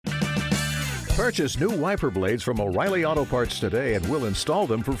Purchase new wiper blades from O'Reilly Auto Parts today and we'll install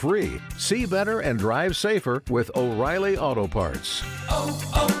them for free. See better and drive safer with O'Reilly Auto Parts.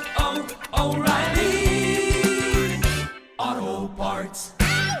 O'Reilly Auto Parts.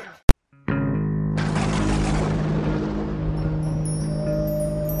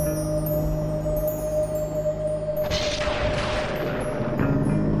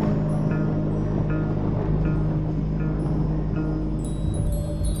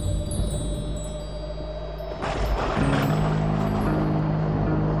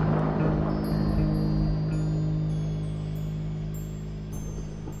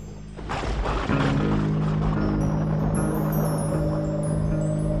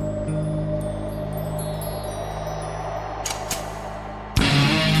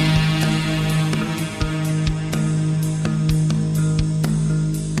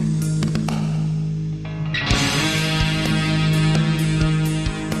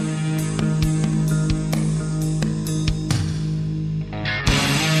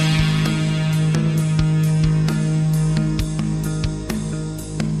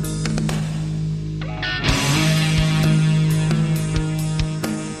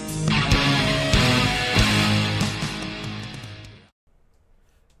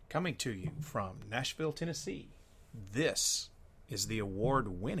 Coming to you from Nashville, Tennessee, this is the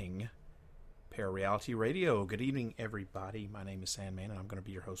award-winning ParaReality Radio. Good evening, everybody. My name is Sandman, and I'm going to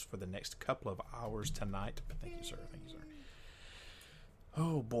be your host for the next couple of hours tonight. Thank you, sir. Thank you, sir.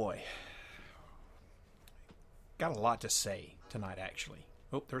 Oh, boy. Got a lot to say tonight, actually.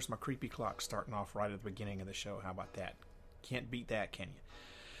 Oh, there's my creepy clock starting off right at the beginning of the show. How about that? Can't beat that, can you?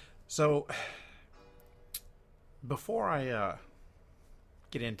 So, before I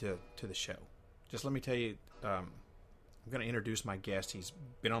get into the show, just let me tell you, I'm going to introduce my guest. He's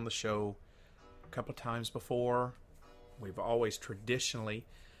been on the show a couple of times before. I've always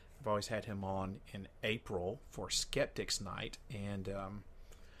had him on in April for Skeptic's Night, and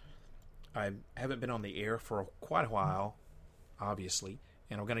I haven't been on the air for quite a while, obviously,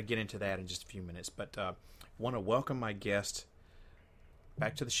 and I'm going to get into that in just a few minutes, but want to welcome my guest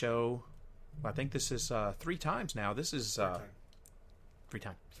back to the show. I think this is 3 times now. This is Three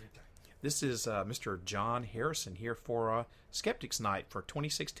time. This is Mr. John Harrison here for Skeptic's Night for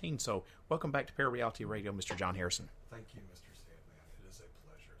 2016. So, welcome back to ParaReality Radio, Mr. John Harrison. Thank you, Mr. Sandman. It is a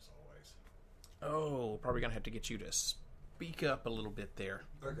pleasure, as always. Oh, probably going to have to get you to speak up a little bit there.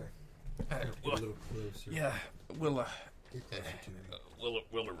 Okay. A little closer. Yeah, we'll Get closer to me.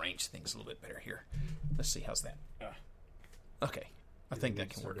 we'll arrange things a little bit better here. Let's see, how's that? Okay, I think that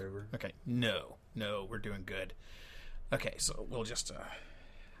can work. Over? Okay, no, we're doing good. Okay, so we'll just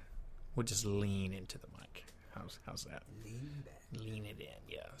lean into the mic. How's that? Lean it in,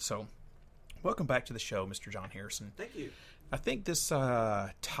 yeah. So, welcome back to the show, Mr. John Harrison. Thank you. I think this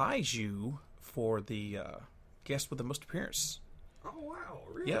ties you for the guest with the most appearance. Oh, wow.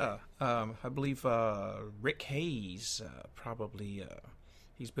 Really? Yeah. I believe Rick Hayes, probably,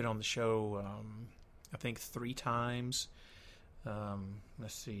 he's been on the show, I think 3 times.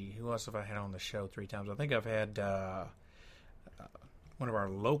 Let's see, who else have I had on the show 3 times? I think I've had one of our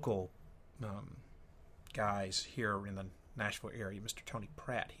local guys here in the Nashville area, Mr. Tony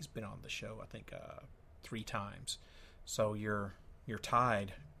Pratt. He's been on the show, I think, 3 times. So you're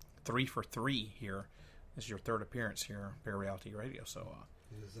tied 3 for 3 here. This is your 3rd appearance here on ParaReality Radio. So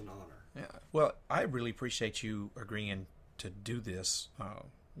it is an honor. Yeah. Well, I really appreciate you agreeing to do this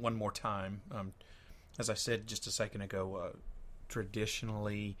one more time. As I said just a second ago,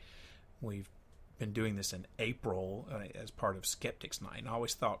 traditionally, we've been doing this in April as part of Skeptic's Night. And I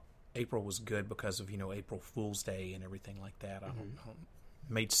always thought April was good because of, April Fool's Day and everything like that. Mm-hmm.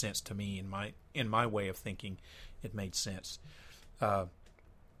 Made sense to me in my way of thinking. It made sense.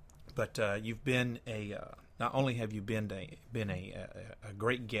 But you've been not only have you been a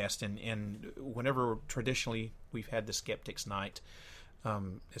great guest, and whenever traditionally we've had the Skeptic's Night,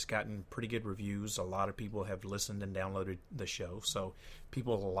 it's gotten pretty good reviews. A lot of people have listened and downloaded the show, so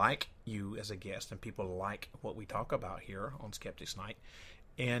people like you as a guest, and people like what we talk about here on Skeptic's Night.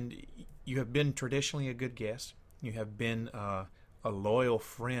 And you have been traditionally a good guest. You have been a loyal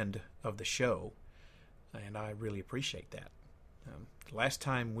friend of the show, and I really appreciate that. Last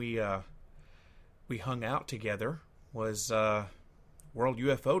time we hung out together was World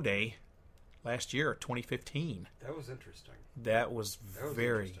UFO Day last year, 2015. That was interesting. That was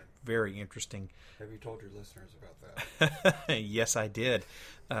very, very interesting. Have you told your listeners about that? Yes, I did.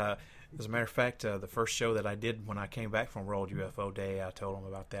 As a matter of fact, the first show that I did when I came back from World UFO Day, I told them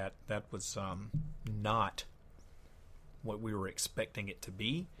about that. That was not what we were expecting it to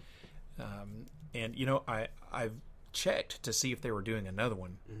be. And, I've checked to see if they were doing another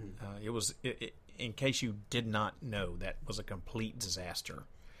one. Mm-hmm. It was, in case you did not know, that was a complete disaster.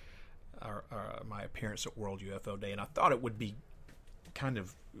 My appearance at World UFO Day, and I thought it would be kind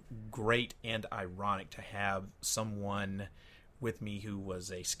of great and ironic to have someone with me who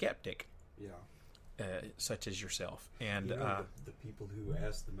was a skeptic, such as yourself. And the people who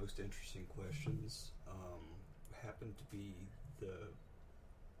asked the most interesting questions happened to be the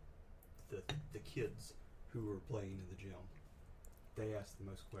kids who were playing in the gym. They asked the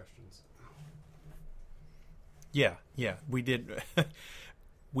most questions. Yeah, we did.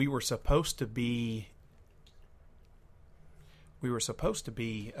 We were supposed to be in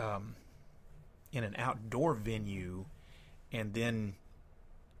an outdoor venue, and then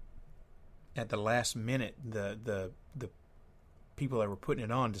at the last minute, the people that were putting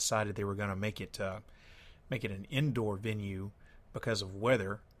it on decided they were going to make it an indoor venue because of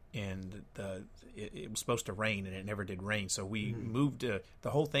weather, and it was supposed to rain, and it never did rain. So we moved. The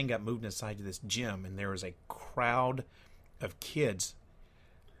whole thing got moved inside to this gym, and there was a crowd of kids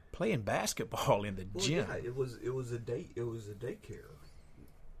playing basketball in the gym. Yeah, it was a daycare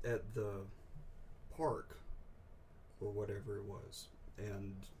at the park or whatever it was,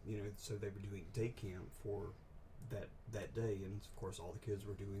 and so they were doing day camp for that day, and of course all the kids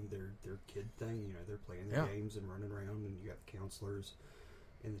were doing their kid thing. They're playing their games and running around, and you got the counselors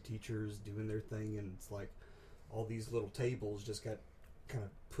and the teachers doing their thing, and it's like all these little tables just got kind of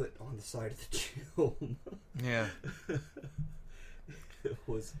put on the side of the gym. Yeah. It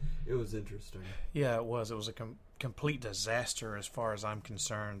was interesting. Yeah, it was. It was a complete disaster as far as I'm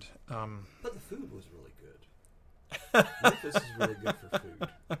concerned. But the food was really good. Memphis is really good for food.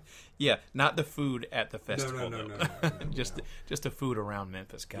 Yeah, not the food at the festival. No. Just the food around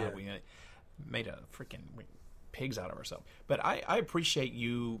Memphis. God, we made a freaking pigs out of ourselves. But I appreciate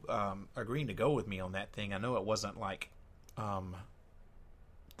you agreeing to go with me on that thing. I know it wasn't like the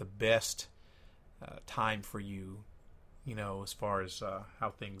best time for you, as far as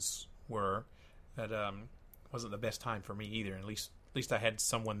how things were. That wasn't the best time for me either. At least I had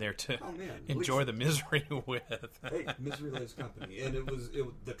someone there to enjoy the misery with. Hey, misery loves company, and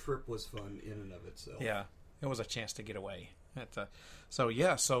the trip was fun in and of itself. Yeah, it was a chance to get away. So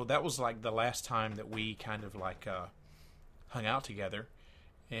that was like the last time that we kind of like hung out together,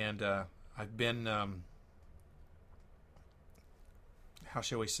 and I've been, how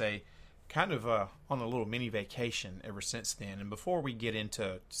shall we say, kind of on a little mini vacation ever since then. And before we get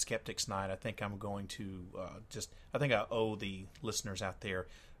into Skeptic's Night, I think I'm going to I think I owe the listeners out there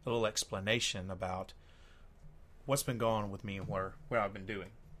a little explanation about what's been going on with me and where I've been doing.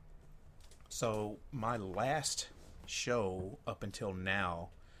 So my last show up until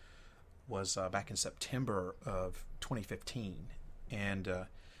now was back in September of 2015. And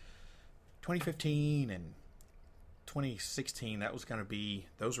 2015 and 2016, those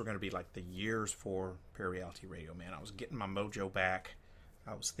were going to be like the years for ParaReality Radio, man. I was getting my mojo back.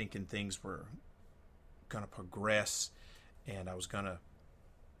 I was thinking things were going to progress, and I was going to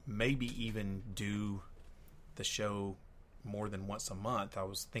maybe even do the show more than once a month. I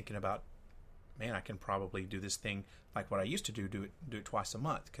was thinking about, man, I can probably do this thing like what I used to do it twice a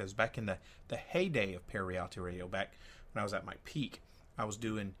month. Because back in the heyday of ParaReality Radio, back when I was at my peak, I was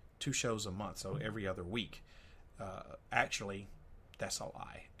doing 2 shows a month, so every other week. Actually, that's a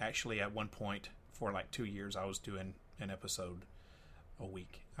lie. Actually, at one point, for like 2 years, I was doing an episode a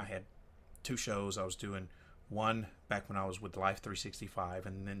week. I had 2 shows. I was doing one back when I was with Life 365,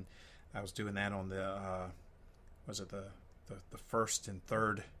 and then I was doing that on the first and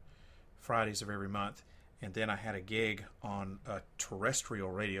third Fridays of every month. And then I had a gig on a terrestrial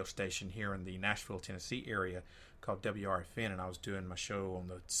radio station here in the Nashville, Tennessee area called WRFN, and I was doing my show on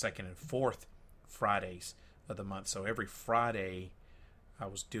the second and fourth Fridays of the month. So every Friday I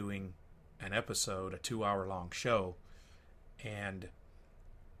was doing an episode, a 2-hour-long show, and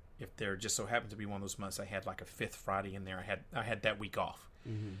if there just so happened to be one of those months I had like a 5th Friday in there, I had that week off.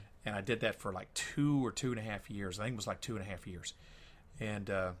 Mm-hmm. And I did that for like 2 or 2.5 years. I think it was like 2.5 years.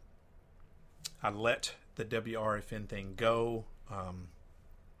 And I let the WRFN thing go.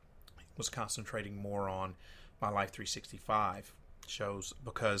 Was concentrating more on my Life 365 shows,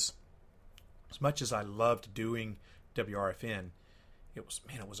 because as much as I loved doing WRFN, it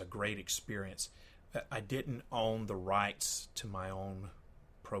was a great experience. I didn't own the rights to my own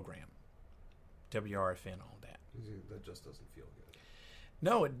program. WRFN owned that. That just doesn't feel good.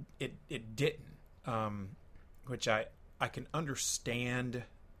 No, it didn't. Which I can understand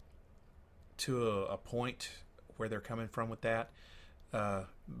to a point where they're coming from with that.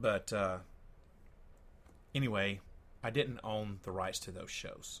 But anyway, I didn't own the rights to those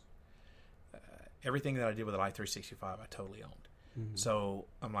shows. everything that I did with the Life 365, I totally owned. Mm-hmm. So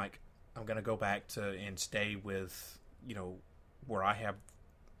I'm like, I'm going to go back to and stay with, where I have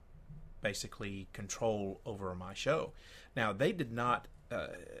basically control over my show. Now, they did not,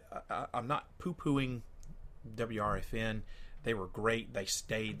 I'm not poo-pooing WRFN. They were great.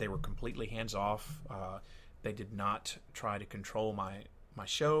 They were completely hands-off. They did not try to control my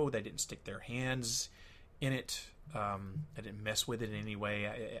show. They didn't stick their hands in it. I didn't mess with it in any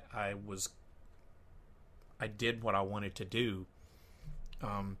way. I did what I wanted to do.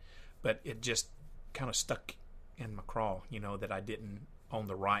 But it just kind of stuck in my craw, that I didn't own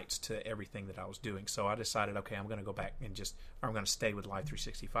the rights to everything that I was doing. So I decided, okay, I'm going to go back and I'm going to stay with Live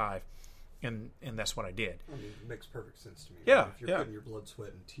 365. And that's what I did. I mean, it makes perfect sense to me. Yeah, if you're putting your blood,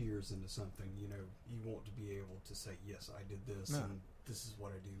 sweat, and tears into something, you want to be able to say, yes, I did this, and this is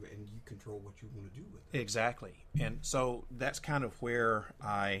what I do, and you control what you want to do with it. Exactly. And so that's kind of where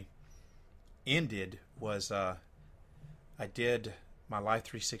I ended, was I did my Life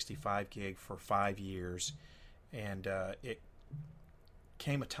 365 gig for 5 years, and it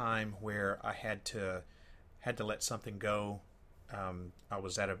came a time where I had to let something go. I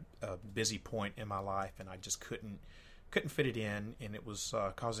was at a busy point in my life, and I just couldn't fit it in, and it was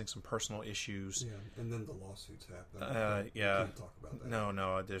causing some personal issues. Yeah, and then the lawsuits happened. Yeah, we can't talk about that.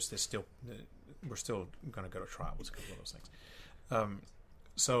 No. There's still, we're still going to go to trial with a couple of those things.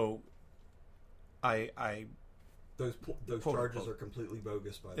 So I those charges are completely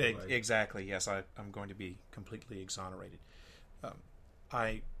bogus, by the way. Exactly. Yes, I'm going to be completely exonerated.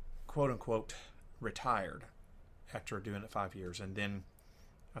 I quote unquote retired after doing it 5 years, and then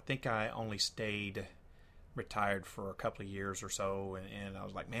I think I only stayed retired for a couple of years or so, and I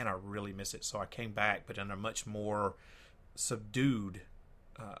was like, man, I really miss it. So I came back, but in a much more subdued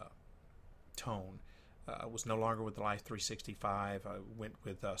tone. I was no longer with the Life 365. I went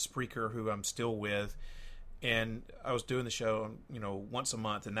with Spreaker, who I'm still with, and I was doing the show, once a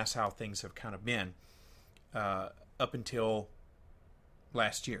month, and that's how things have kind of been up until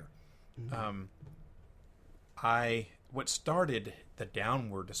last year. Mm-hmm. What started the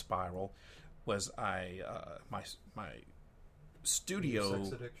downward spiral was my studio.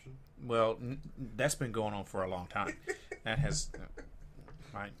 Sex addiction? Well, that's been going on for a long time. That has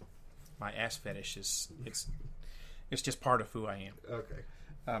my ass fetish it's just part of who I am. Okay.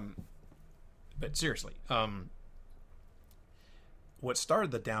 But seriously, what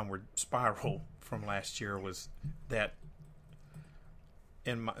started the downward spiral from last year was that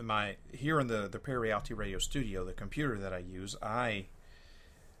in my here in the ParaReality Radio studio, the computer that I use, I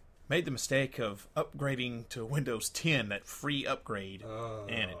made the mistake of upgrading to Windows 10, that free upgrade,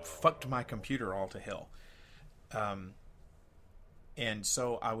 and it fucked my computer all to hell. And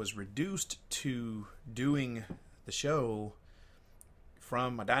so I was reduced to doing the show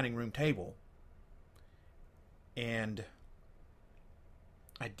from my dining room table, and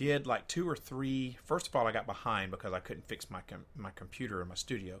I did like 2 or 3. First of all, I got behind because I couldn't fix my computer in my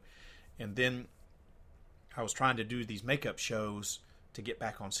studio. And then I was trying to do these makeup shows to get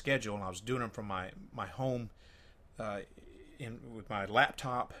back on schedule, and I was doing them from my home with my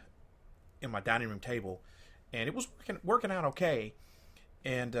laptop in my dining room table. And it was working out okay.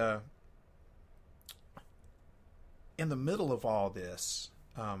 And in the middle of all this,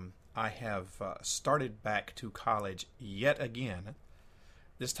 I have started back to college yet again,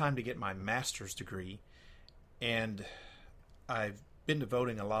 this time to get my master's degree, and I've been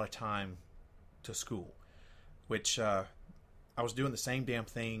devoting a lot of time to school, which I was doing the same damn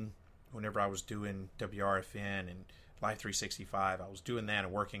thing whenever I was doing WRFN and Life 365. I was doing that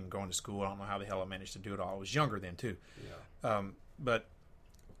and working and going to school. I don't know how the hell I managed to do it all. I was younger then, too. Yeah. But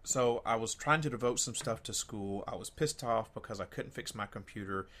so I was trying to devote some stuff to school. I was pissed off because I couldn't fix my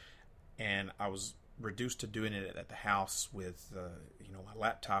computer, and I was reduced to doing it at the house with my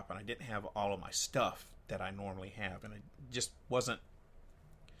laptop, and I didn't have all of my stuff that I normally have, and I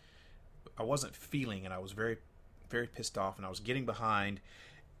wasn't feeling it. I was very, very pissed off, and I was getting behind,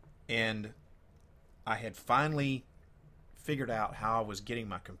 and I had finally figured out how I was getting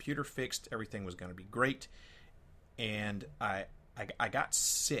my computer fixed. Everything was going to be great, and I got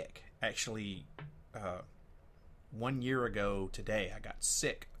sick. Actually, 1 year ago today, I got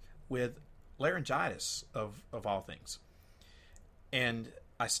sick with laryngitis of all things, and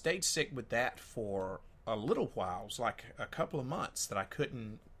I stayed sick with that for a little while. It was like a couple of months that I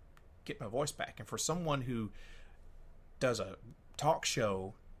couldn't get my voice back, and for someone who does a talk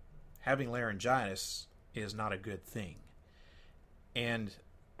show, having laryngitis is not a good thing. And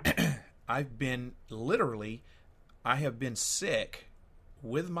I have been sick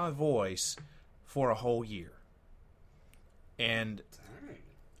with my voice for a whole year, and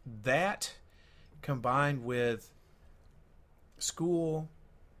that combined with school,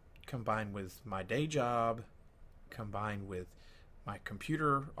 combined with my day job, combined with my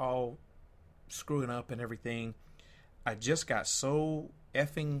computer all screwing up and everything, I just got so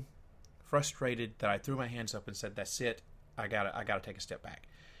effing frustrated that I threw my hands up and said, "That's it. I gotta take a step back."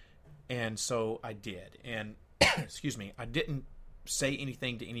 And so I did. And excuse me, I didn't say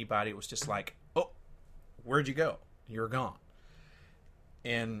anything to anybody. It was just like, "Oh, where'd you go? You're gone."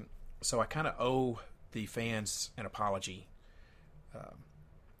 And so I kind of owe the fans an apology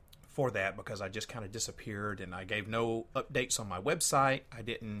for that, because I just kind of disappeared and I gave no updates on my website. I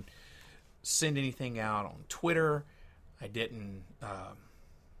didn't send anything out on Twitter. I didn't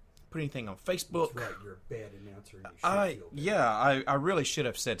put anything on Facebook. That's right, you're a bad announcer. And you should feel bad. I really should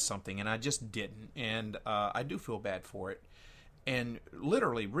have said something, and I just didn't. And I do feel bad for it. And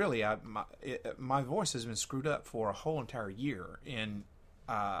literally, really, my voice has been screwed up for a whole entire year. And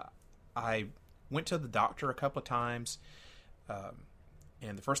I went to the doctor a couple of times.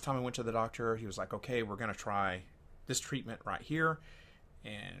 And the first time I went to the doctor, he was like, "Okay, we're going to try this treatment right here.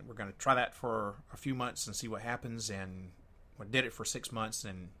 And we're going to try that for a few months and see what happens." And I did it for 6 months,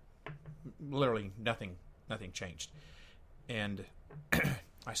 and literally nothing changed. And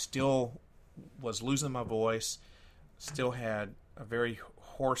I still was losing my voice, still had a very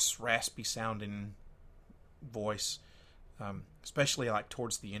hoarse, raspy sounding voice, especially like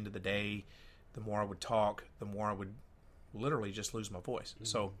towards the end of the day. The more I would talk, the more I would literally just lose my voice. Mm-hmm.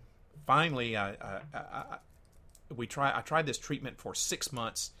 So finally, I tried this treatment for 6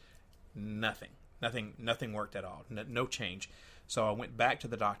 months. Nothing worked at all. No change. So I went back to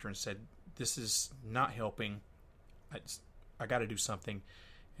the doctor and said, "This is not helping. I got to do something."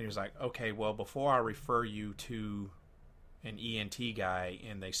 And he was like, "Okay, well, before I refer you to an ENT guy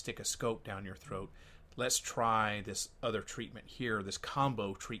and they stick a scope down your throat, let's try this other treatment here, this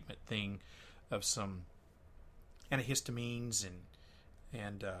combo treatment thing of some antihistamines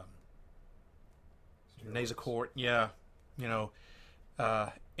and Nasacort." Yeah,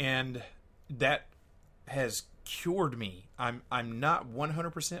 and that has cured me. I'm not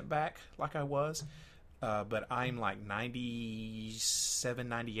 100% back like I was, but I'm like 97,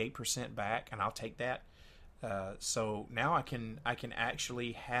 98% back, and I'll take that. So now I can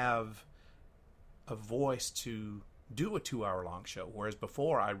actually have a voice to do a 2-hour long show, whereas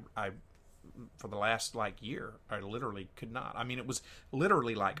before I for the last year I literally could not. I mean, it was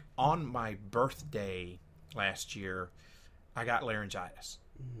literally like on my birthday last year I got laryngitis.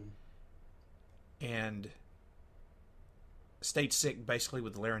 Mm-hmm. And stayed sick basically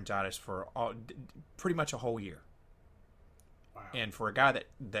with laryngitis for pretty much a whole year. Wow. And for a guy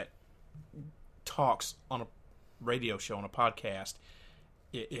that talks on a radio show, on a podcast,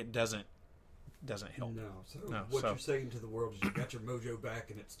 it doesn't help. No. So you're saying to the world is you got your mojo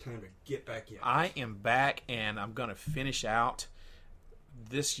back and it's time to get back in. I am back, and I'm going to finish out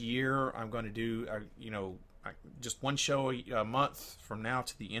this year. I'm going to do just one show a month from now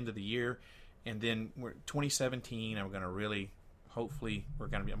to the end of the year. And then 2017, I'm going to really, hopefully, I'm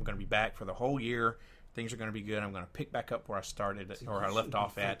going to be back for the whole year. Things are going to be good. I'm going to pick back up where I started, or I left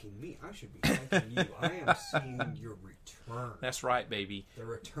off at. Me. I should be thanking you. I am seeing your return. That's right, baby. The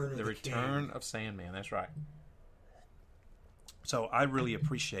return of the return of Sandman. That's right. So I really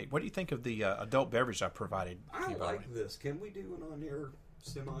appreciate. What do you think of the adult beverage I provided? I like this. Can we do an on-air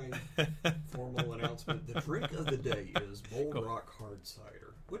semi-formal announcement? The drink of the day is Bull Rock Hard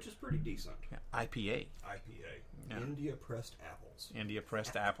Cider, which is pretty decent. Yeah, IPA. Yeah. India pressed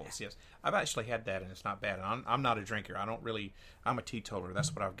apples. Yes, I've actually had that, and it's not bad. And I'm not a drinker. I'm a teetotaler.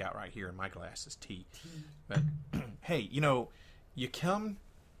 That's what I've got right here in my glass is tea. But hey, you come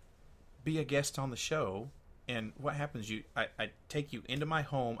be a guest on the show, and what happens? I take you into my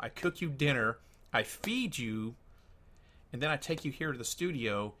home. I cook you dinner. I feed you. And then I take you here to the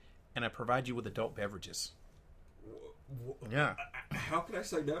studio, and I provide you with adult beverages. Yeah. How can I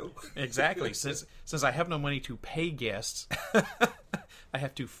say no? Exactly. Since I have no money to pay guests, I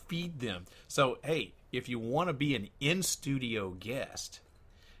have to feed them. So, hey, if you want to be an in-studio guest,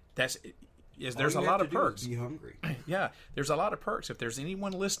 there's a lot of perks. Be hungry. Yeah, there's a lot of perks. If there's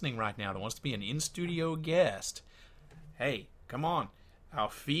anyone listening right now that wants to be an in-studio guest, hey, come on. I'll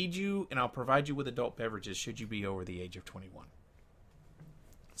feed you, and I'll provide you with adult beverages should you be over the age of 21.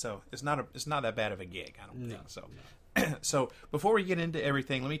 So it's not that bad of a gig, I don't think. So, no. So before we get into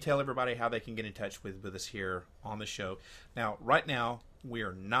everything, let me tell everybody how they can get in touch with us here on the show. Now, right now, we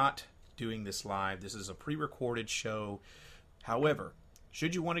are not doing this live. This is a pre-recorded show. However,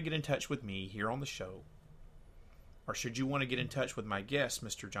 should you want to get in touch with me here on the show, or should you want to get in touch with my guest,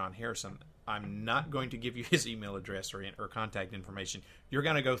 Mr. John Harrison, I'm not going to give you his email address or contact information. You're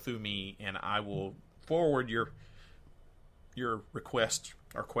going to go through me, and I will forward your request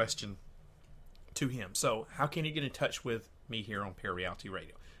or question to him. So how can you get in touch with me here on ParaReality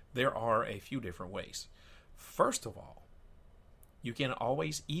Radio? There are a few different ways. First of all, you can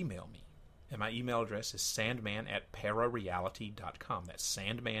always email me. And my email address is sandman@parareality.com. That's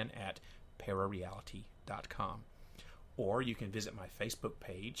sandman@parareality.com. Or you can visit my Facebook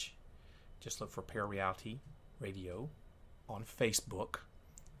page. Just look for ParaReality Radio on Facebook.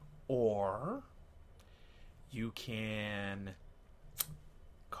 Or you can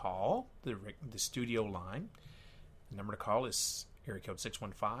call the studio line. The number to call is area code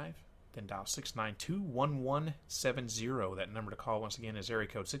 615. Then dial 692-1170. That number to call once again is area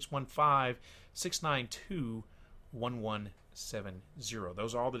code 615-692-1170.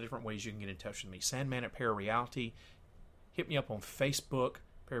 Those are all the different ways you can get in touch with me. Sandman at ParaReality. Hit me up on Facebook,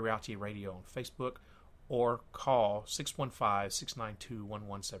 ParaReality Radio on Facebook, or call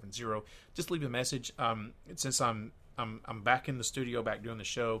 615-692-1170. Just leave a message. Since I'm back in the studio, back doing the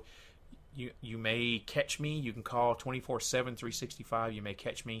show, you may catch me. You can call 24/7, 365. You may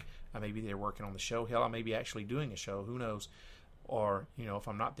catch me. I may be there working on the show. Hell, I may be actually doing a show. Who knows? Or, if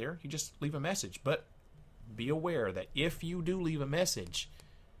I'm not there, you just leave a message. But be aware that if you do leave a message,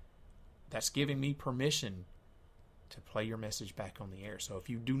 that's giving me permission to play your message back on the air. So if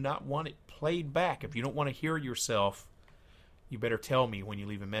you do not want it played back, if you don't want to hear yourself, you better tell me when you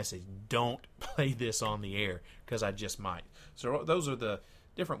leave a message. Don't play this on the air, because I just might. So those are the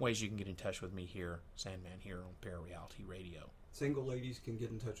different ways you can get in touch with me here, Sandman, here on ParaReality Radio. Single ladies can get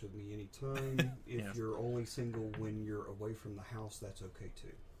in touch with me anytime. If you're only single when you're away from the house, that's okay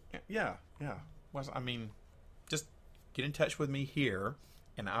too. Yeah. Well, just get in touch with me here,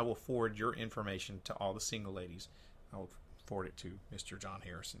 and I will forward your information to all the single ladies. I will forward it to Mr. John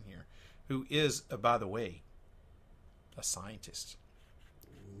Harrison here, who is, by the way, a scientist.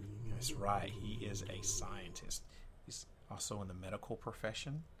 That's right, he is a scientist. He's also in the medical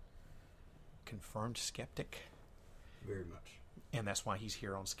profession, confirmed skeptic. Very much. And that's why he's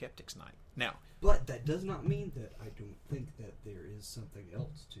here on Skeptic's Night. Now, but that does not mean that I don't think that there is something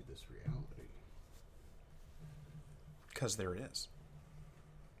else to this reality. Because there is.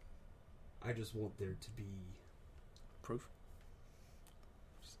 I just want there to be proof.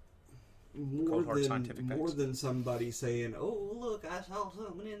 More than somebody saying, "Oh, look, I saw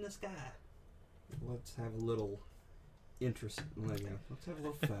something in the sky." Let's have a little interest. Let's have a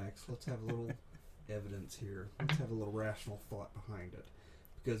little facts. Let's have a little evidence here. Let's have a little rational thought behind it.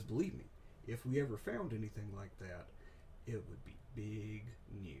 Because believe me, if we ever found anything like that, it would be big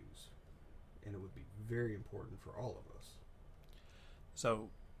news, and it would be very important for all of us.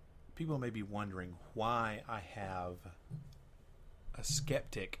 So, people may be wondering why I have a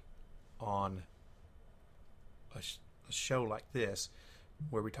skeptic on a show like this,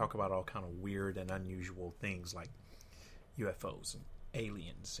 where we talk about all kind of weird and unusual things like UFOs and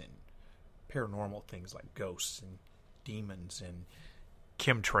aliens and paranormal things like ghosts and demons and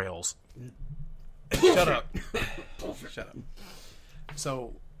chemtrails. Shut up. Shut up.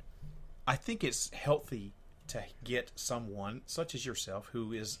 So, I think it's healthy to get someone such as yourself,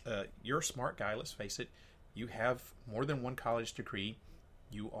 who is you're a smart guy. Let's face it. You have more than one college degree.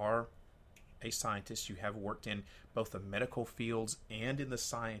 You are a scientist. You have worked in both the medical fields and in the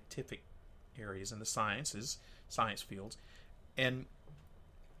scientific areas, in the science fields, and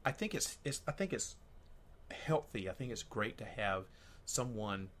I think it's healthy. I think it's great to have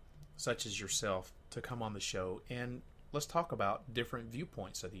someone such as yourself to come on the show, and let's talk about different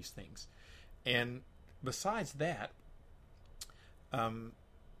viewpoints of these things. And besides that,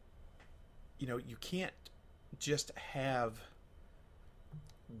 you can't just have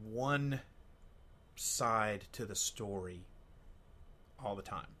one side to the story all the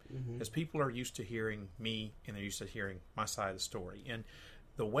time, because people are used to hearing me and they're used to hearing my side of the story. And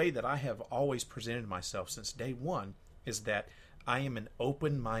the way that I have always presented myself since day one is that I am an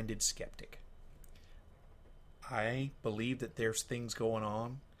open-minded skeptic. I believe that there's things going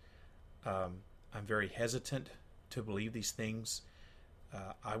on. I'm very hesitant to believe these things.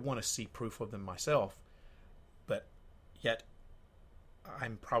 I want to see proof of them myself, but yet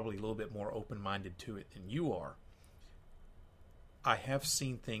I'm probably a little bit more open-minded to it than you are. I have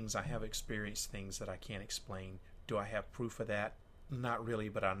seen things, I have experienced things that I can't explain. Do I have proof of that? Not really,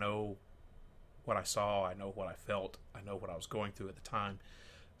 but I know what I saw, I know what I felt, I know what I was going through at the time.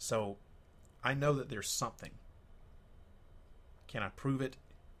 So I know that there's something. Can I prove it?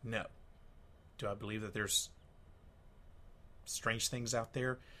 No. Do I believe that there's strange things out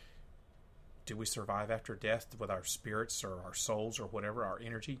there? do we survive after death with our spirits or our souls or whatever, our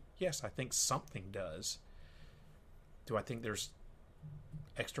energy? Yes, I think something does. Do I think there's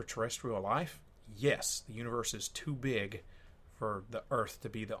extraterrestrial life? Yes, the universe is too big for the Earth to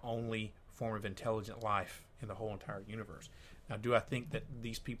be the only form of intelligent life in the whole entire universe. Now, do I think that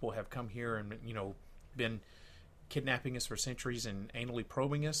these people have come here and, been kidnapping us for centuries and anally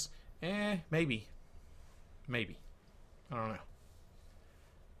probing us? Maybe. I don't know.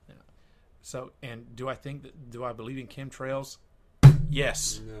 Yeah. So, and do I believe in chemtrails?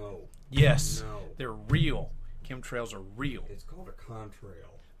 Yes. No. Yes. No. They're real. Chemtrails are real. It's called a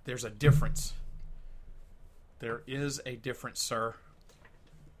contrail. There's a difference. There is a difference, sir.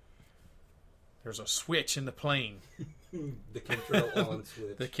 There's a switch in the plane. The chemtrail on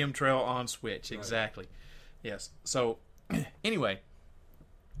switch. The chemtrail on switch, exactly. Right. Yes. So, anyway,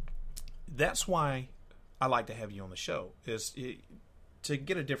 that's why I like to have you on the show, to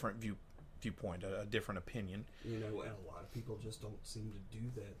get a different viewpoint, a different opinion. And a lot of people just don't seem to do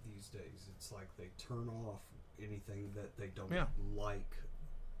that these days. It's like they turn off anything that they don't like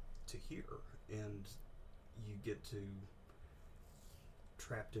to hear, and you get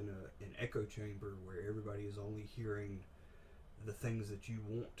trapped in an echo chamber where everybody is only hearing the things that you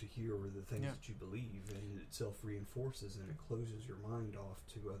want to hear or the things that you believe, and it self-reinforces and it closes your mind off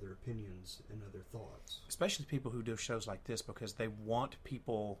to other opinions and other thoughts. Especially people who do shows like this, because they want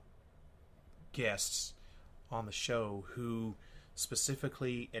guests on the show who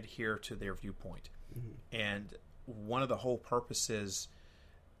specifically adhere to their viewpoint. Mm-hmm. And one of the whole purposes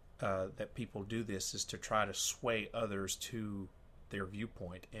that people do this is to try to sway others to their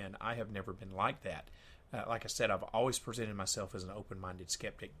viewpoint, and I have never been like that. Like I said, I've always presented myself as an open-minded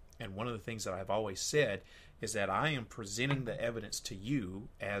skeptic, and one of the things that I've always said is that I am presenting the evidence to you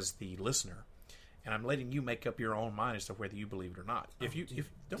as the listener, and I'm letting you make up your own mind as to whether you believe it or not. If you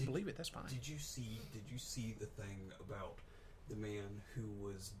don't believe it, that's fine. Did you see the thing about the man who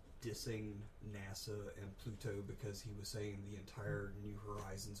was dissing NASA and Pluto because he was saying the entire New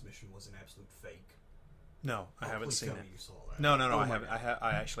Horizons mission was an absolute fake? No, I haven't seen that. You saw that. No, I haven't.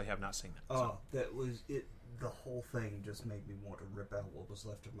 I actually have not seen that. Oh, that was it. The whole thing just made me want to rip out what was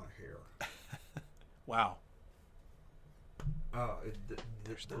left of my hair. Wow.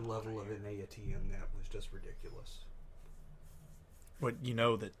 The level of naivety in that was just ridiculous. But you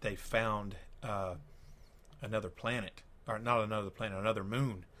know that they found another planet, or not another planet, another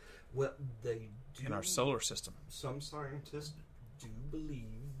moon. Well, they do. In our solar system. Some scientists do believe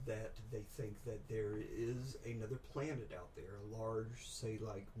that they think that there is another planet out there, a large, say,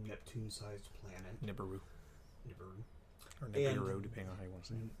 like Neptune-sized planet. Nibiru. Or Nibiru, depending on how you want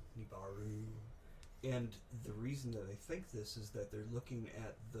to say it. Nibiru. And the reason that they think this is that they're looking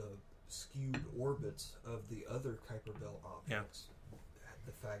at the skewed orbits of the other Kuiper Belt objects. Yeah.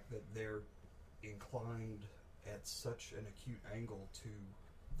 The fact that they're inclined at such an acute angle to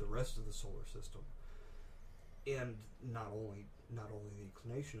the rest of the solar system. And not only the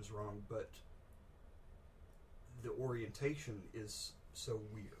inclination is wrong, but the orientation is so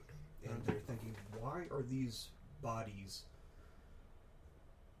weird. And they're thinking, why are these bodies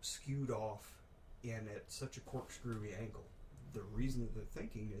skewed off and at such a corkscrewy angle? The reason that they're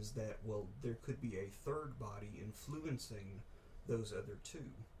thinking is that, well, there could be a third body influencing those other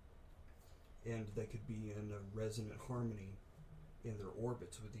two. And they could be in a resonant harmony in their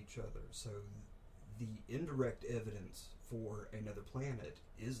orbits with each other. So the indirect evidence for another planet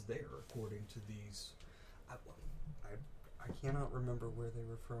is there, according to these. I cannot remember where they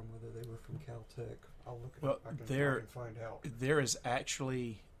were from, whether they were from Caltech. I'll look it up. I can find out. There is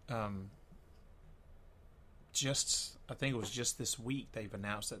actually, I think it was just this week, they've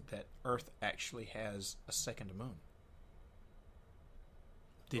announced that Earth actually has a second moon.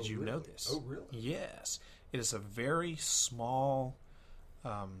 Did you know this? Oh, really? Yes. It is a very small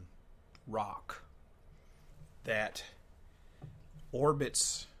rock that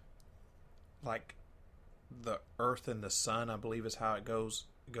orbits like the Earth and the Sun, I believe is how it goes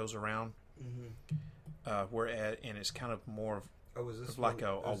around. Mm-hmm. And it's kind of more of like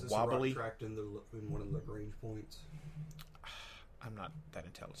a wobbly. Rock tracked in one of the Lagrange points? I'm not that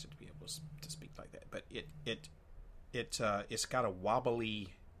intelligent to be able to speak like that, but it's got a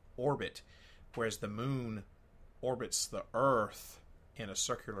wobbly orbit, whereas the Moon orbits the Earth in a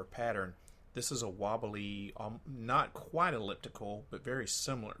circular pattern. This is a wobbly, not quite elliptical, but very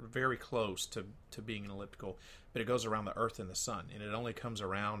similar, very close to being an elliptical. But it goes around the Earth and the Sun, and it only comes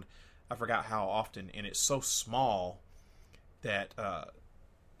around, I forgot how often, and it's so small that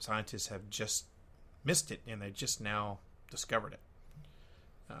scientists have just missed it, and they just now discovered it.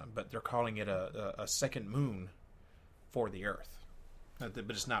 But they're calling it a second moon for the Earth. But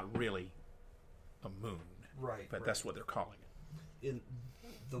it's not really a moon. Right. But that's what they're calling it. In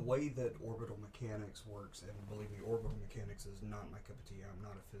the way that orbital mechanics works, and believe me, orbital mechanics is not my cup of tea. I'm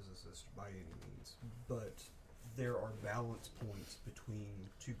not a physicist by any means. But there are balance points between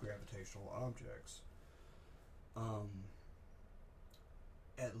two gravitational objects.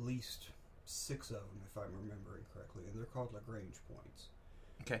 At least 6 of them, if I'm remembering correctly, and they're called Lagrange points.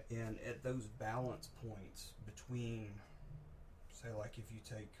 Okay. And at those balance points between, say, like if you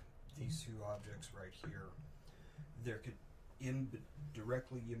take these two objects right here, there could,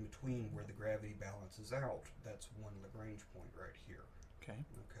 directly in between where the gravity balances out, that's one Lagrange point right here. Okay.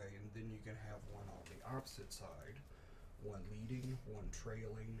 Okay, and then you can have one on the opposite side, one leading, one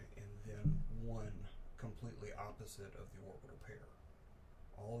trailing, and then one completely opposite of the orbital pair.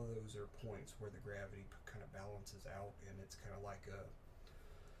 All of those are points where the gravity kind of balances out, and it's kind of like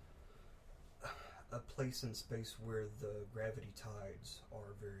a place in space where the gravity tides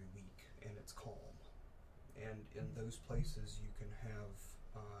are very weak and it's calm. And in those places you can have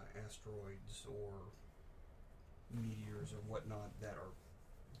asteroids or meteors or whatnot that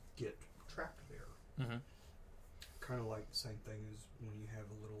get trapped there. Mm-hmm. Kind of like the same thing as when you have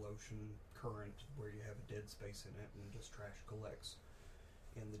a little ocean current where you have a dead space in it and just trash collects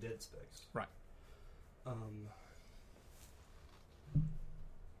in the dead space. Right.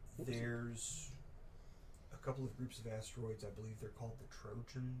 There's a couple of groups of asteroids, I believe they're called the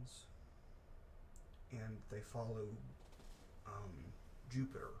Trojans, and they follow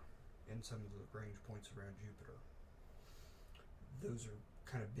Jupiter and some of the Lagrange points around Jupiter. Those are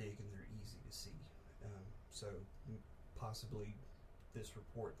kind of big and they're easy to see. So possibly this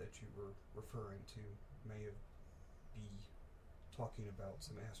report that you were referring to may be talking about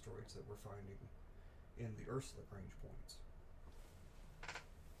some asteroids that we're finding in the Earth's Lagrange points.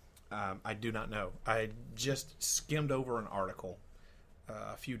 I do not know. I just skimmed over an article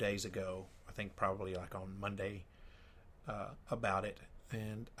a few days ago, I think probably like on Monday, about it,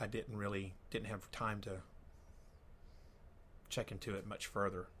 and I didn't have time to check into it much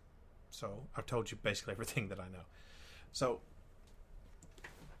further. So I've told you basically everything that I know. So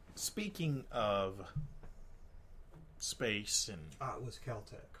speaking of space and... it was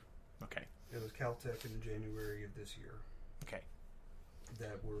Caltech. Okay. It was Caltech in January of this year. Okay.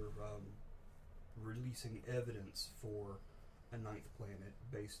 That were releasing evidence for a 9th planet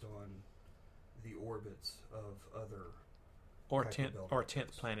based on the orbits of other... Or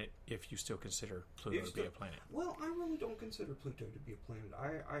 10th planet, if you still consider Pluto to be a planet. Well, I really don't consider Pluto to be a planet.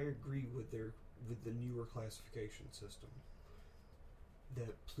 I agree with the newer classification system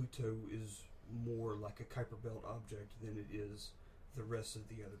that Pluto is more like a Kuiper Belt object than it is the rest of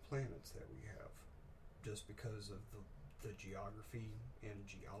the other planets that we have, just because of the geography and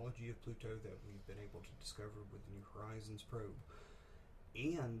geology of Pluto that we've been able to discover with the New Horizons probe,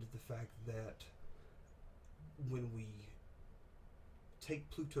 and the fact that when we take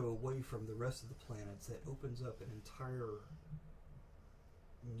Pluto away from the rest of the planets, that opens up an entire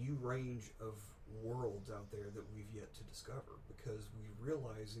new range of worlds out there that we've yet to discover, because we're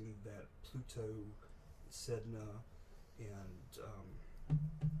realizing that Pluto, Sedna, and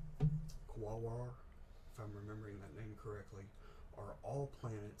Quaoar, if I'm remembering that name correctly, are all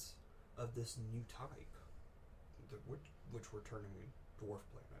planets of this new type, which we're terming a dwarf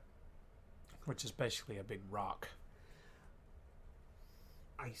planet. Which is basically a big rock.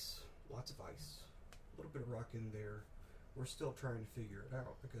 Ice. Lots of ice. A little bit of rock in there. We're still trying to figure it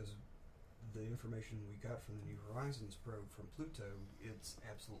out, because the information we got from the New Horizons probe from Pluto, it's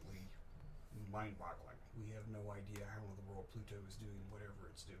absolutely mind-boggling. We have no idea how in the world Pluto is doing whatever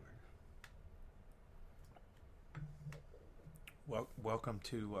it's doing. Well, welcome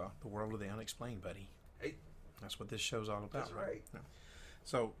to the world of the unexplained, buddy. Hey, that's what this show's all about. That's right. No.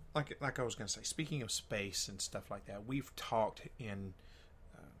 So, like I was going to say, speaking of space and stuff like that, we've talked in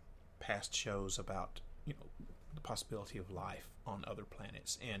past shows about the possibility of life on other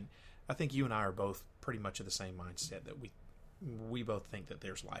planets, and I think you and I are both pretty much of the same mindset that we both think that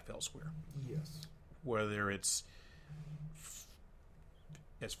there's life elsewhere. Yes. Whether it's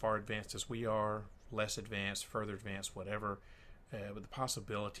as far advanced as we are, less advanced, further advanced, whatever. But the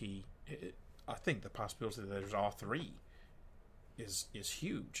possibility, I think the possibility that there's all three is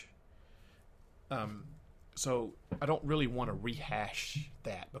huge. So I don't really want to rehash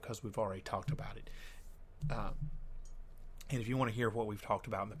that, because we've already talked about it. And if you want to hear what we've talked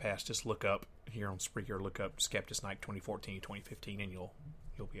about in the past, just look up here on Spreaker, look up Skeptic Night 2014, 2015, and you'll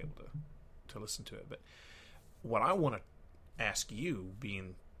be able to listen to it. But what I want to ask you,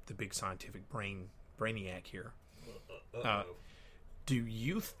 being the big scientific brainiac here, do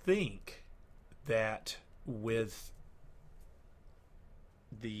you think that with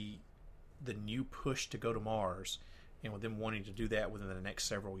the the new push to go to Mars, and with them wanting to do that within the next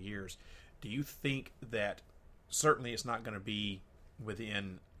several years, do you think that certainly it's not going to be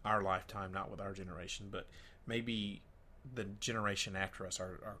within our lifetime, not with our generation, but maybe the generation after us,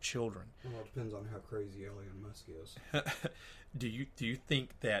 our children? Well, it depends on how crazy Elon Musk is. Do you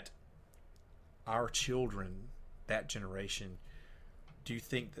think that our children, that generation, do you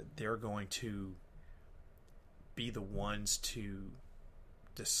think that they're going to be the ones to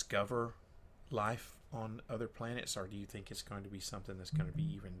discover life on other planets, or do you think it's going to be something that's going to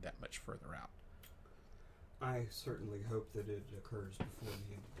be even that much further out? I certainly hope that it occurs before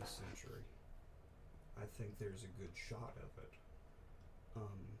the end of this century. I think there's a good shot of it.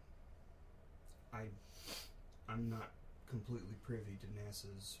 I'm not completely privy to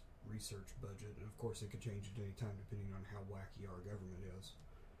NASA's research budget, and of course it could change at any time depending on how wacky our government is,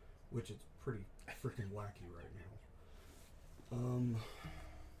 which is pretty freaking wacky right now.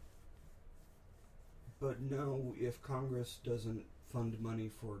 But no, if Congress doesn't fund money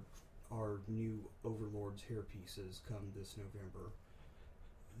for our new overlord's hairpieces come this November,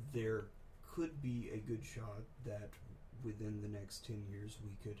 there could be a good shot that within the next 10 years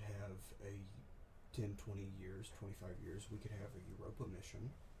we could have a 10, 20 years, 25 years, we could have a Europa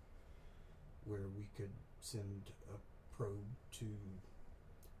mission where we could send a probe to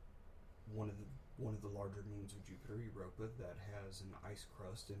one of the larger moons of Jupiter, Europa, that has an ice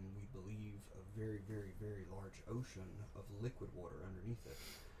crust and we believe a very, very, very large ocean of liquid water underneath it,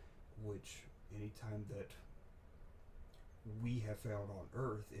 which anytime that we have found on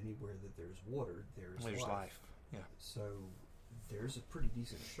Earth, anywhere that there's water, there's life. Yeah. So there's a pretty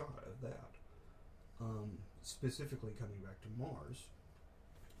decent shot of that. Specifically coming back to Mars,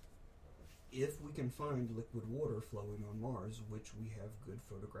 if we can find liquid water flowing on Mars, which we have good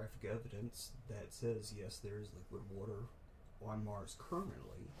photographic evidence that says, yes, there is liquid water on Mars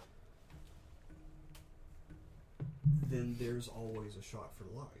currently, then there's always a shot for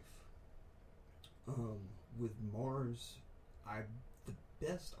life. With Mars, the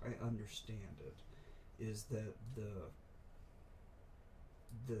best I understand it is that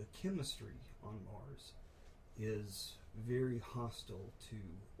the chemistry on Mars is very hostile to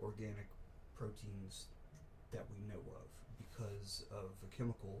organic proteins that we know of because of a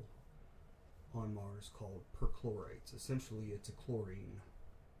chemical on Mars called perchlorates. Essentially, it's a chlorine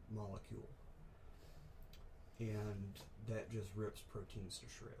molecule, and that just rips proteins to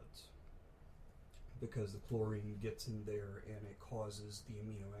shreds because the chlorine gets in there and it causes the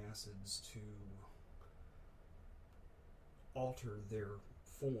amino acids to alter their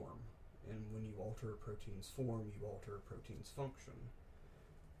form. And when you alter a protein's form, you alter a protein's function.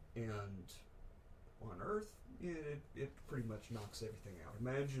 And on Earth, it pretty much knocks everything out.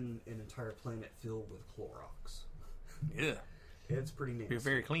 Imagine an entire planet filled with Clorox. Yeah. It's pretty nasty. Be a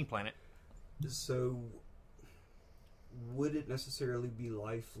very clean planet. So, would it necessarily be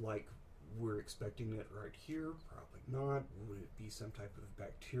life like we're expecting it right here? Probably not. Would it be some type of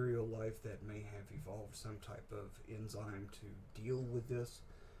bacterial life that may have evolved some type of enzyme to deal with this?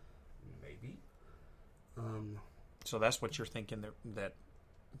 Maybe. So that's what you're thinking that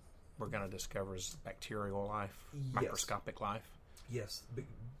we're going to discover is bacterial life, yes. Microscopic life? Yes,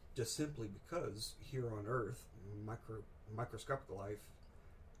 just simply because here on Earth, microscopic life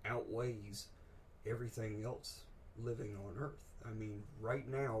outweighs everything else living on Earth. I mean, right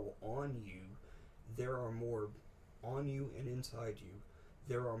now on you, there are more on you and inside you,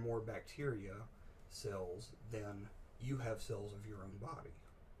 there are more bacteria cells than you have cells of your own body.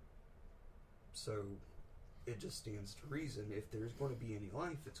 So it just stands to reason if there's going to be any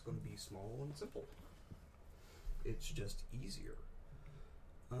life, it's going to be small and simple. It's just easier.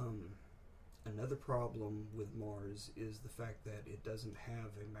 Another problem with Mars is the fact that it doesn't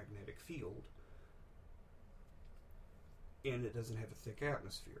have a magnetic field and it doesn't have a thick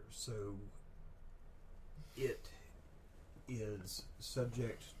atmosphere. So it is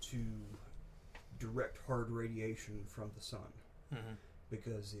subject to direct hard radiation from the sun. Mm-hmm.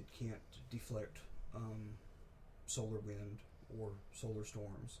 Because it can't deflect solar wind or solar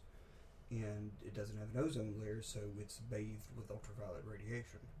storms, and it doesn't have an ozone layer, so it's bathed with ultraviolet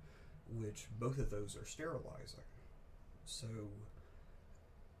radiation, which both of those are sterilizing. So,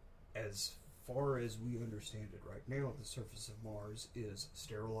 as far as we understand it right now, the surface of Mars is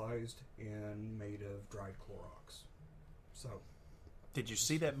sterilized and made of dried Clorox. So, did you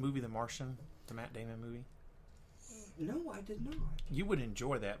see that movie, The Martian, the Matt Damon movie? No, I did not. You would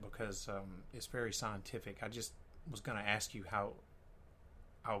enjoy that because it's very scientific. I just was going to ask you how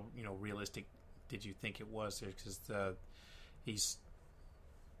realistic did you think it was there? Because he's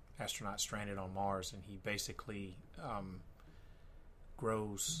astronaut stranded on Mars, and he basically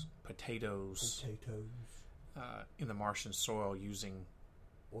grows potatoes in the Martian soil using...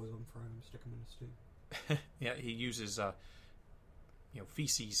 Oil them, fry them, stick them in a stew. Yeah, he uses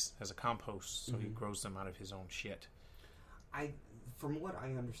feces as a compost, so he grows them out of his own shit. From what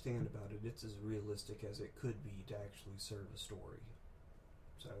I understand about it, it's as realistic as it could be to actually serve a story.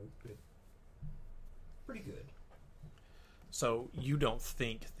 So, pretty good. So, you don't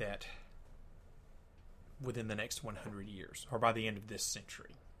think that within the next 100 years, or by the end of this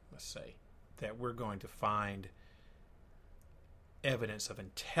century, let's say, that we're going to find evidence of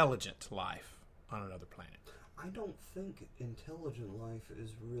intelligent life on another planet? I don't think intelligent life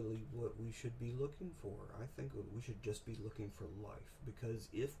is really what we should be looking for. I think we should just be looking for life, because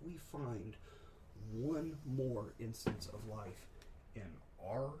if we find one more instance of life in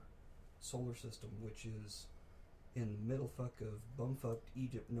our solar system, which is in the middle fuck of bumfucked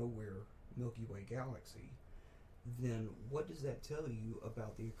Egypt nowhere Milky Way galaxy, then what does that tell you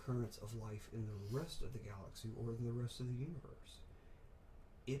about the occurrence of life in the rest of the galaxy or in the rest of the universe?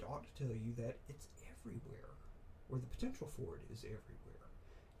 It ought to tell you that it's everywhere, or the potential for it is everywhere.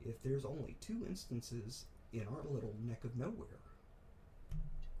 If there's only 2 instances in our little neck of nowhere,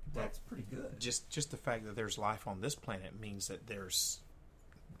 that's pretty good. Just the fact that there's life on this planet means that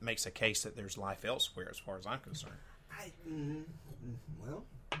makes a case that there's life elsewhere, as far as I'm concerned. Well,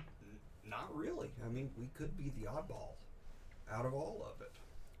 not really. I mean, we could be the oddball out of all of it.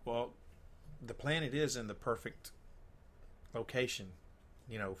 Well, the planet is in the perfect location,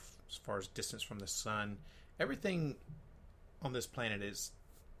 as far as distance from the sun. Everything on this planet is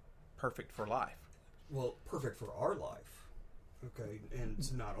perfect for life. Well, perfect for our life. Okay, and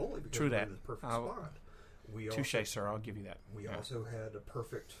it's not only because True we're that. in the perfect spot. Touche, sir. I'll give you that. We also had a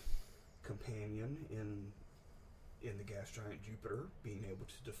perfect companion in the gas giant Jupiter, being able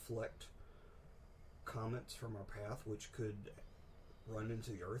to deflect comets from our path, which could run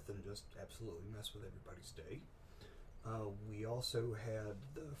into the Earth and just absolutely mess with everybody's day. We also had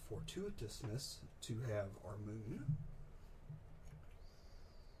the fortuitousness to have our moon,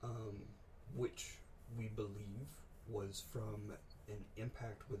 which we believe was from an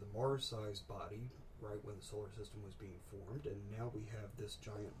impact with a Mars-sized body right when the solar system was being formed, and now we have this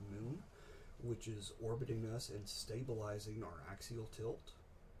giant moon, which is orbiting us and stabilizing our axial tilt.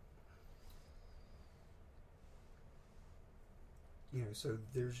 So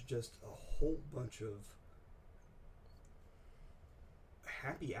there's just a whole bunch of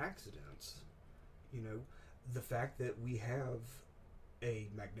happy accidents. The fact that we have a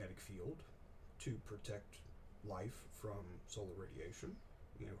magnetic field to protect life from solar radiation,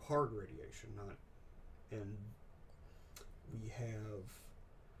 hard radiation, and we have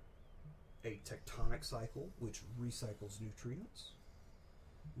a tectonic cycle which recycles nutrients.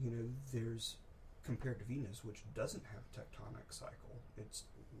 There's, compared to Venus, which doesn't have a tectonic cycle, it's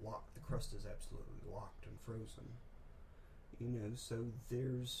locked, the crust is absolutely locked and frozen. So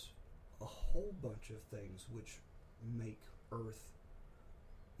there's a whole bunch of things which make Earth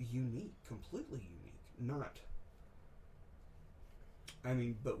unique, completely unique.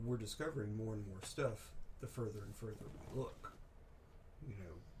 But we're discovering more and more stuff the further and further we look.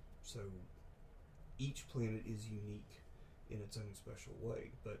 So each planet is unique in its own special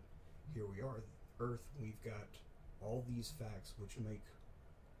way, but here we are, Earth, we've got all these facts which make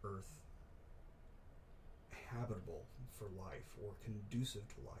Earth habitable for life, or conducive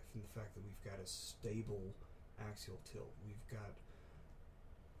to life, and the fact that we've got a stable axial tilt, we've got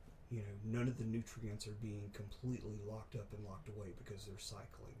none of the nutrients are being completely locked up and locked away because they're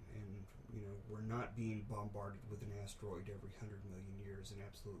cycling, and we're not being bombarded with an asteroid every 100 million years and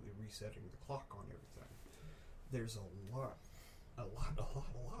absolutely resetting the clock on everything. There's a lot,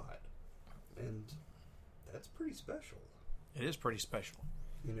 and that's pretty special. It is pretty special.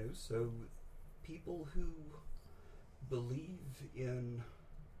 So people who believe in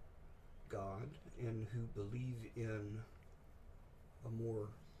God and who believe in a more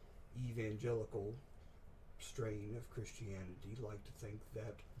evangelical strain of Christianity like to think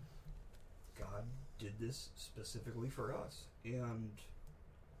that God did this specifically for us, and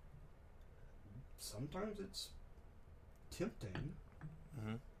sometimes it's tempting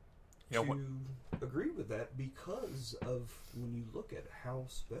to agree with that because of when you look at how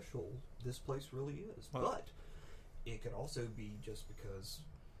special this place really is. But it could also be just because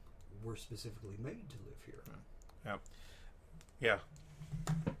we're specifically made to live here. Yeah.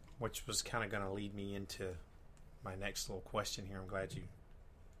 Which was kind of going to lead me into my next little question here. I'm glad you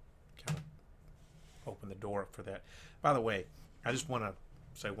kind of opened the door up for that. By the way, I just want to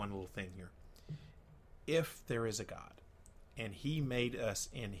say one little thing here. If there is a God, and He made us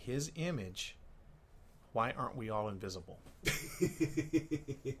in His image, why aren't we all invisible?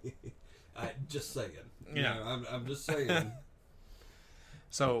 Just saying. Yeah. I'm just saying.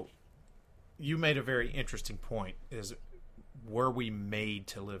 So, you made a very interesting point, is were we made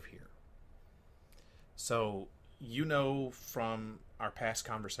to live here? So, you know from our past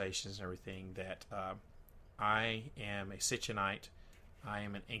conversations and everything that I am a Sitchinite. I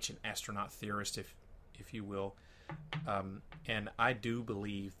am an ancient astronaut theorist, if you will. And I do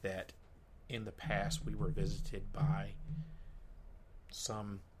believe that in the past we were visited by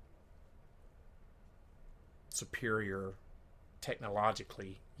some superior,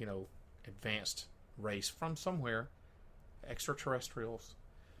 technologically, advanced race from somewhere, extraterrestrials.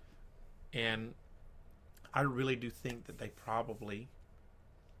 And I really do think that they probably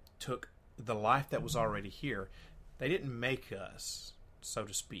took the life that was already here. They didn't make us, so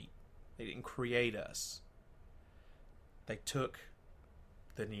to speak. They didn't create us. They took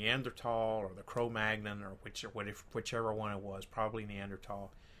the Neanderthal or the Cro-Magnon or whichever one it was, probably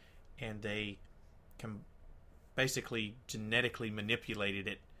Neanderthal, and they basically genetically manipulated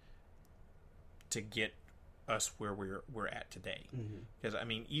it to get us where we're at today. Because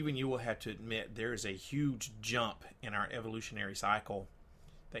even you will have to admit there is a huge jump in our evolutionary cycle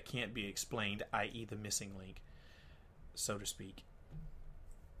that can't be explained, i.e. the missing link, so to speak.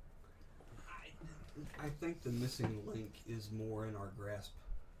 I think the missing link is more in our grasp.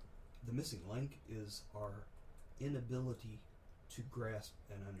 The missing link is our inability to grasp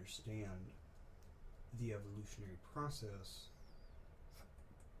and understand the evolutionary process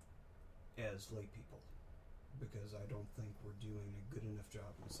as lay people. Because I don't think we're doing a good enough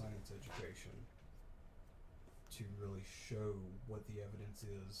job in science education to really show what the evidence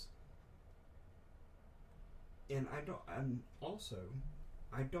is. And I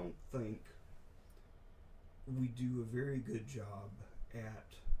don't think we do a very good job at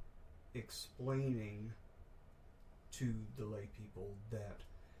explaining to the lay people that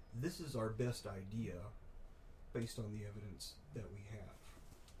this is our best idea based on the evidence that we have.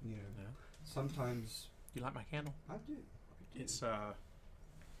 Sometimes... You like my candle? I do. It's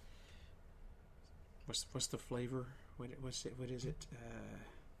what's the flavor? What is it?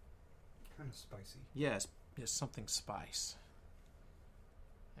 Kind of spicy. Yes, it's something spice.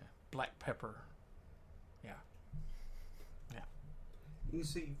 Yeah, black pepper. Yeah. You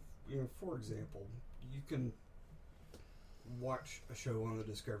see, for example, you can watch a show on the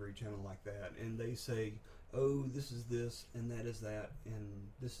Discovery Channel like that, and they say, "Oh, this is this, and that is that, and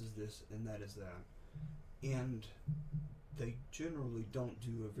this is this, and that is that." And they generally don't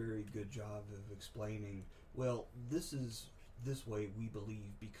do a very good job of explaining, well, this is this way we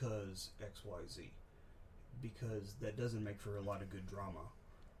believe because XYZ. Because that doesn't make for a lot of good drama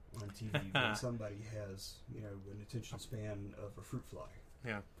on TV when somebody has, an attention span of a fruit fly.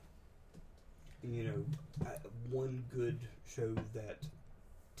 Yeah. One good show that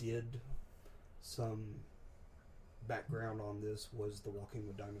did some background on this was The Walking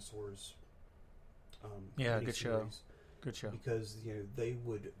with Dinosaurs. Good show. Good show. Because, they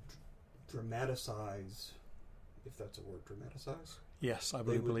would dramatize, if that's a word, dramatize? Yes, I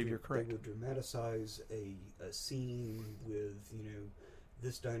believe you're correct. They would dramatize a scene with,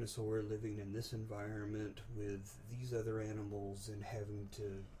 this dinosaur living in this environment with these other animals and having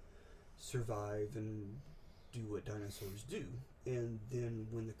to survive and do what dinosaurs do. And then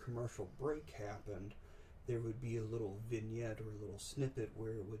when the commercial break happened, there would be a little vignette or a little snippet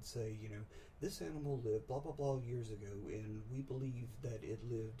where it would say, this animal lived blah, blah, blah years ago, and we believe that it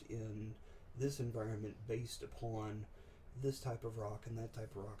lived in this environment based upon this type of rock and that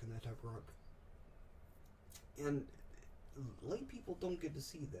type of rock and that type of rock. And lay people don't get to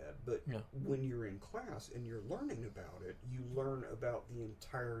see that, but when you're in class and you're learning about it, you learn about the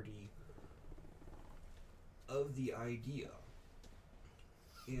entirety of the idea.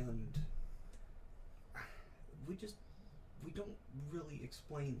 And we don't really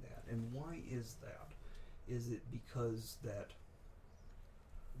explain that. And why is that? Is it because that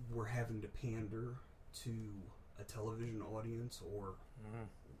we're having to pander to a television audience or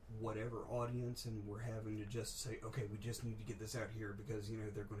whatever audience, and we're having to just say, okay, we just need to get this out here because,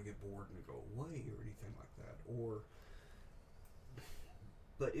 they're going to get bored and go away or anything like that?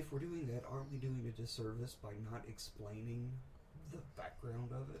 But if we're doing that, aren't we doing a disservice by not explaining the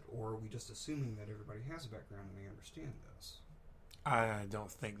background of it? Or are we just assuming that everybody has a background and they understand this? I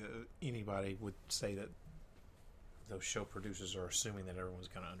don't think that anybody would say that those show producers are assuming that everyone's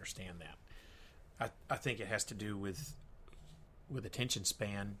going to understand that. I think it has to do with attention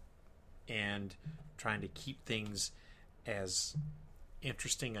span and trying to keep things as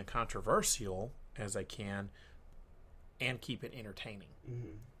interesting and controversial as they can and keep it entertaining.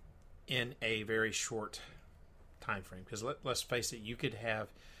 in a very short time frame. Because let's face it, you could have,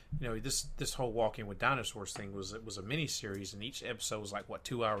 this whole Walking with Dinosaurs thing was a mini series, and each episode was like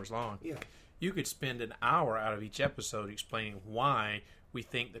 2 hours long. Yeah. You could spend an hour out of each episode explaining why we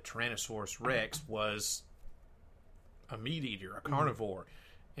think the Tyrannosaurus Rex was a meat eater, a carnivore.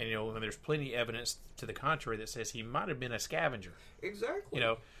 And, and there's plenty of evidence to the contrary that says he might have been a scavenger. Exactly.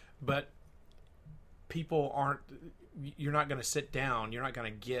 But people aren't, you're not going to sit down, you're not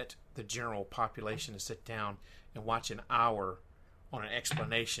going to get the general population to sit down and watch an hour on an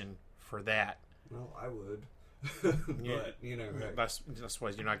explanation for that. Well, I would. But, heck. that's why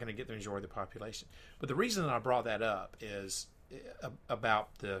you're not going to get the majority of the population. But the reason that I brought that up is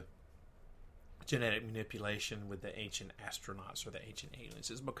about the genetic manipulation with the ancient astronauts or the ancient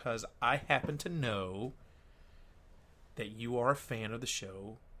aliens is because I happen to know that you are a fan of the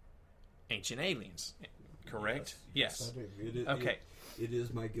show Ancient Aliens, correct? Yes. I do. Okay. It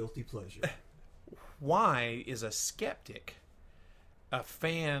is my guilty pleasure. Why is a skeptic a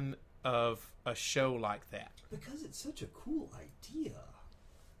fan of a show like that? Because it's such a cool idea.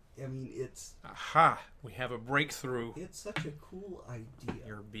 I mean, it's... Aha! We have a breakthrough. It's such a cool idea.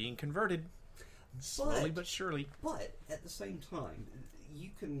 You're being converted. Slowly but surely. But at the same time, you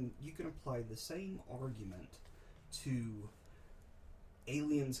can apply the same argument to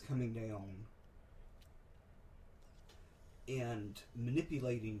aliens coming down and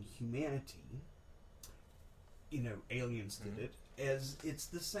manipulating humanity. Aliens did it. As it's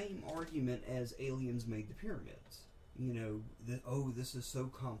the same argument as aliens made the pyramids. This is so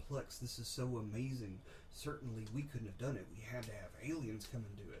complex. This is so amazing. Certainly we couldn't have done it. We had to have aliens come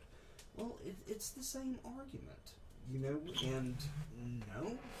and do it. Well, it's the same argument, and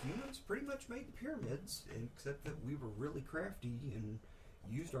no, humans pretty much made the pyramids, except that we were really crafty and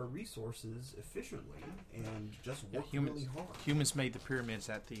used our resources efficiently and just worked really hard. Humans made the pyramids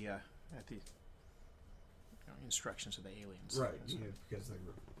at the instructions of the aliens. Right, because they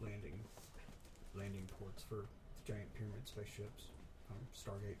were landing ports for giant pyramid spaceships.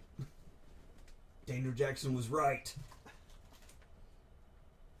 Stargate. Daniel Jackson was right.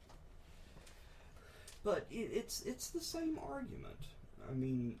 But it's the same argument. I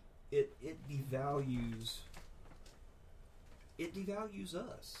mean, it devalues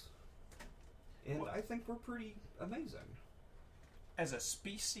us, and I think we're pretty amazing. As a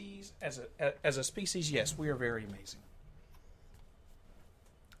species, yes, we are very amazing.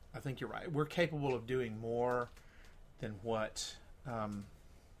 I think you're right. We're capable of doing more than what a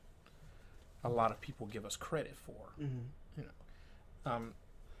lot of people give us credit for. Mm-hmm.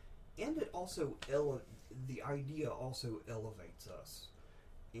 And it also the idea also elevates us,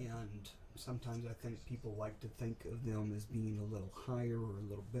 and sometimes I think people like to think of them as being a little higher or a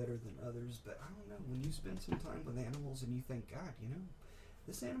little better than others, but I don't know, when you spend some time with animals and you think, God,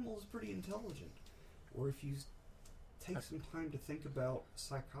 this animal is pretty intelligent, or if you take some time to think about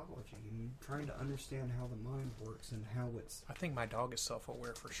psychology and trying to understand how the mind works and how it's... I think my dog is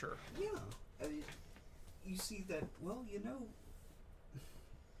self-aware for sure. Yeah. I mean, you see that, well,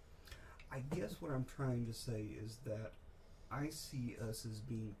 I guess what I'm trying to say is that I see us as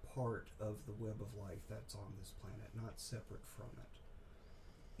being part of the web of life that's on this planet, not separate from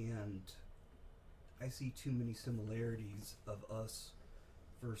it. And I see too many similarities of us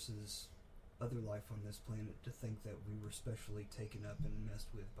versus other life on this planet to think that we were specially taken up and messed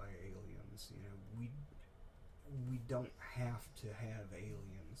with by aliens. We don't have to have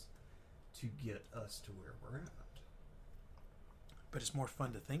aliens to get us to where we're at. But it's more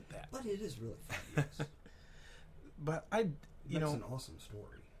fun to think that. But it is really fun, yes. But Makes an awesome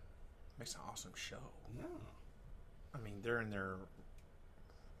story. Makes an awesome show. Yeah. I mean, they're in their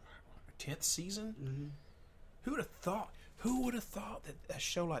 10th season. Mm-hmm. Who would have thought that a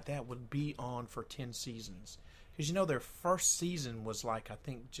show like that would be on for 10 seasons? Because their first season was I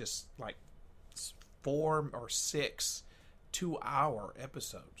think just 4 or 6 2-hour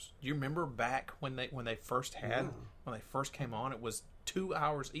episodes. Do you remember back when they first when they first came on? It was 2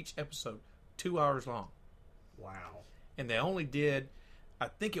 hours each episode, 2 hours long. Wow. And they only did, I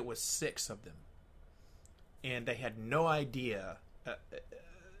think it was 6 of them. And they had no idea.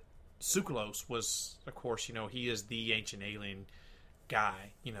 Tsoukalos was, of course, he is the ancient alien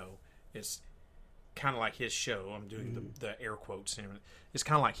guy. It's kind of like his show. I'm doing the air quotes. It's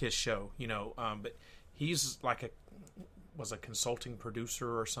kind of like his show, but he's was a consulting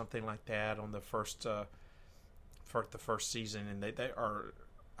producer or something like that on the first season, and they are,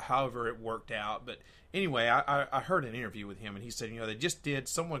 however it worked out. But anyway, I heard an interview with him, and he said, they just did.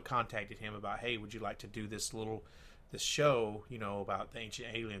 Someone contacted him about, hey, would you like to do this show, about the ancient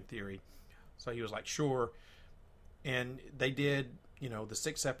alien theory? So he was like, sure. And they did the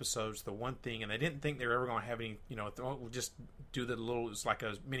 6 episodes, the one thing, and they didn't think they were ever going to have any, we'll just do the little, it's like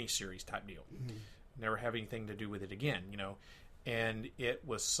a mini-series type deal. Mm-hmm. Never have anything to do with it again, And it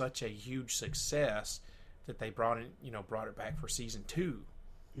was such a huge success that they brought it back for season 2.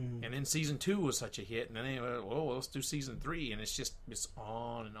 Mm-hmm. And then season 2 was such a hit, and then they went, well, let's do season 3, and it's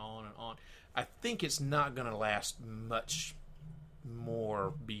on and on and on. I think it's not going to last much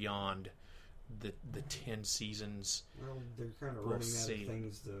more beyond the 10 seasons. Well, they're kind of running out of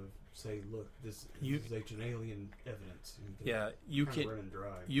things to say, look, this is ancient alien evidence.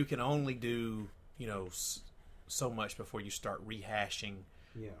 You can only do so much before you start rehashing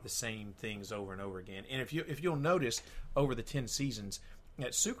the same things over and over again. And if you'll notice over the 10 seasons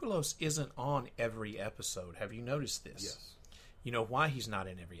that Tsoukalos isn't on every episode. Have you noticed this? Yes. You know why he's not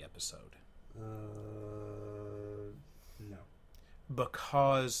in every episode? No.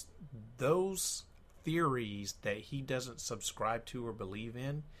 Because those theories that he doesn't subscribe to or believe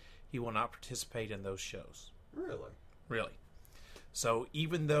in, he will not participate in those shows. Really. So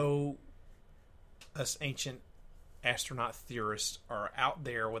even though us ancient astronaut theorists are out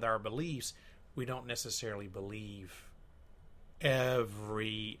there with our beliefs, we don't necessarily believe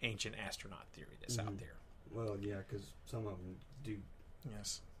every ancient astronaut theory that's out there. Well, yeah, because some of them do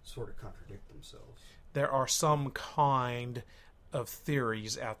sort of contradict themselves. There are some kind of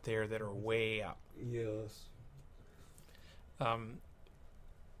theories out there that are way out. Yes.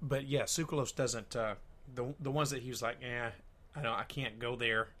 But yeah, Tsoukalos doesn't. The ones that he was like, I know I can't go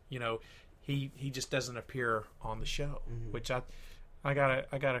there. He just doesn't appear on the show, which I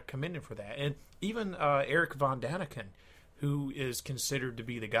gotta commend him for that. And even Eric von Daniken, who is considered to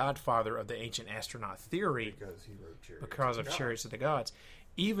be the godfather of the ancient astronaut theory because he wrote Chariots of the Gods,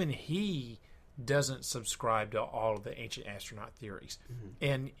 even he doesn't subscribe to all of the ancient astronaut theories.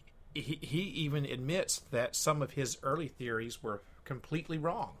 And he even admits that some of his early theories were completely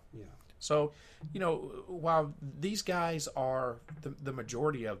wrong. Yeah. So, while these guys are, the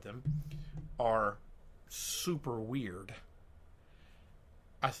majority of them are super weird,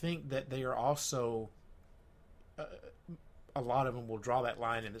 I think that they are also, a lot of them will draw that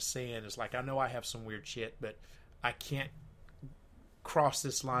line in the sand. It's like, I know I have some weird shit, but I can't cross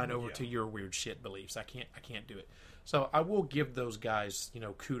this line over to your weird shit beliefs. I can't do it. So I will give those guys,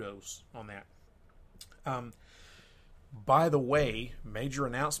 kudos on that. By the way, major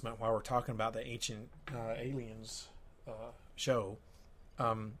announcement while we're talking about the Ancient Aliens show.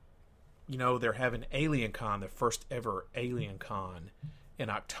 They're having Alien Con, the first ever Alien Con, in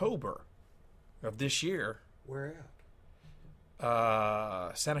October of this year. Where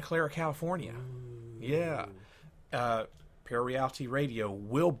at? Santa Clara, California. Ooh. Yeah. ParaReality Radio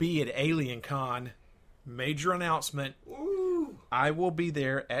will be at Alien Con. Major announcement. Ooh. I will be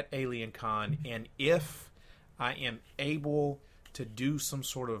there at Alien Con, and if I am able to do some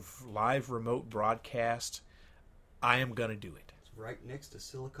sort of live remote broadcast, I am going to do it. It's right next to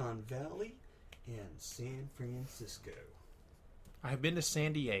Silicon Valley and San Francisco. I have been to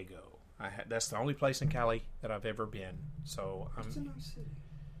San Diego. That's the only place in Cali that I've ever been. So it's a nice city.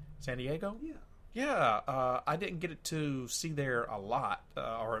 San Diego? Yeah. Yeah, I didn't get to see there a lot,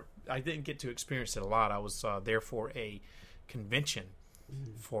 or I didn't get to experience it a lot. I was there for a convention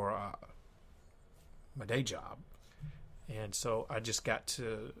for my day job, and so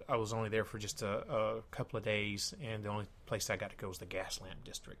I was only there for just a couple of days, and the only place I got to go was the Gaslamp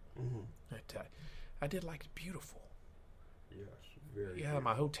District. But, I did like it. Beautiful. Yes, very Yeah, beautiful.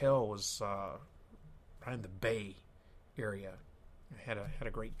 my hotel was right in the Bay area. I had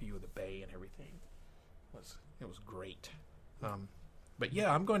a great view of the bay and everything. It was great. But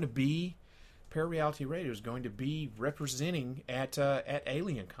yeah, I'm going to be, ParaReality Radio is going to be representing at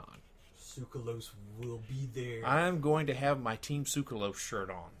Alien Con. Tsoukalos will be there. I'm going to have my Team Tsoukalos shirt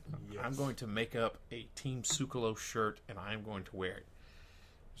on. Yes. I'm going to make up a Team Tsoukalos shirt, and I'm going to wear it.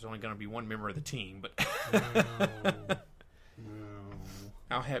 There's only going to be one member of the team, but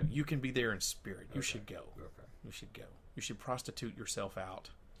No. you can be there in spirit. You should go. Okay. You should go. You should prostitute yourself out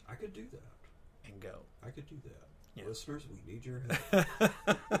I could do that. and go. I could do that. Yeah. Listeners, we need your help.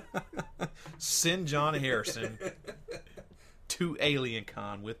 Send John Harrison to Alien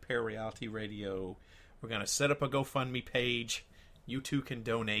Con with ParaReality Radio. We're going to set up a GoFundMe page. You too can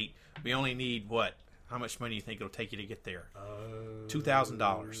donate. We only need what? How much money do you think it'll take you to get there?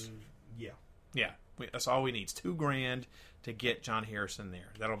 $2,000. Yeah. Yeah, that's all we need. It's $2,000 to get John Harrison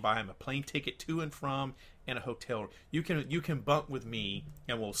there. That'll buy him a plane ticket to and from and a hotel. You can bunk with me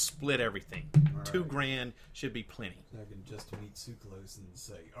and we'll split everything. All $2,000 right. should be plenty. I can just meet Tsoukalos and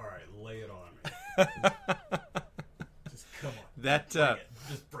say, "All right, lay it on me." Just come on. That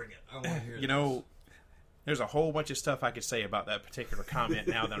Just bring it. I want to hear. you know, There's a whole bunch of stuff I could say about that particular comment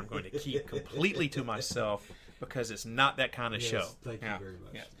now that I'm going to keep completely to myself because it's not that kind of show. Thank you very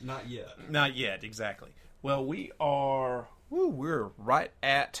much. Yeah. Not yet. Not yet, exactly. Well, we are... we're right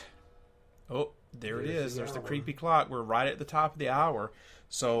at... Oh, there it is. There's the creepy clock. We're right at the top of the hour.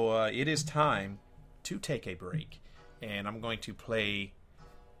 So it is time to take a break. And I'm going to play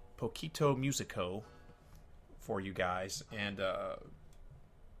Poquito Musico for you guys. And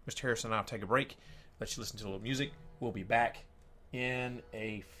Mr. Harrison and I will take a break. Let you listen to a little music. We'll be back in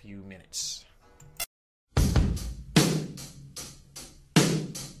a few minutes.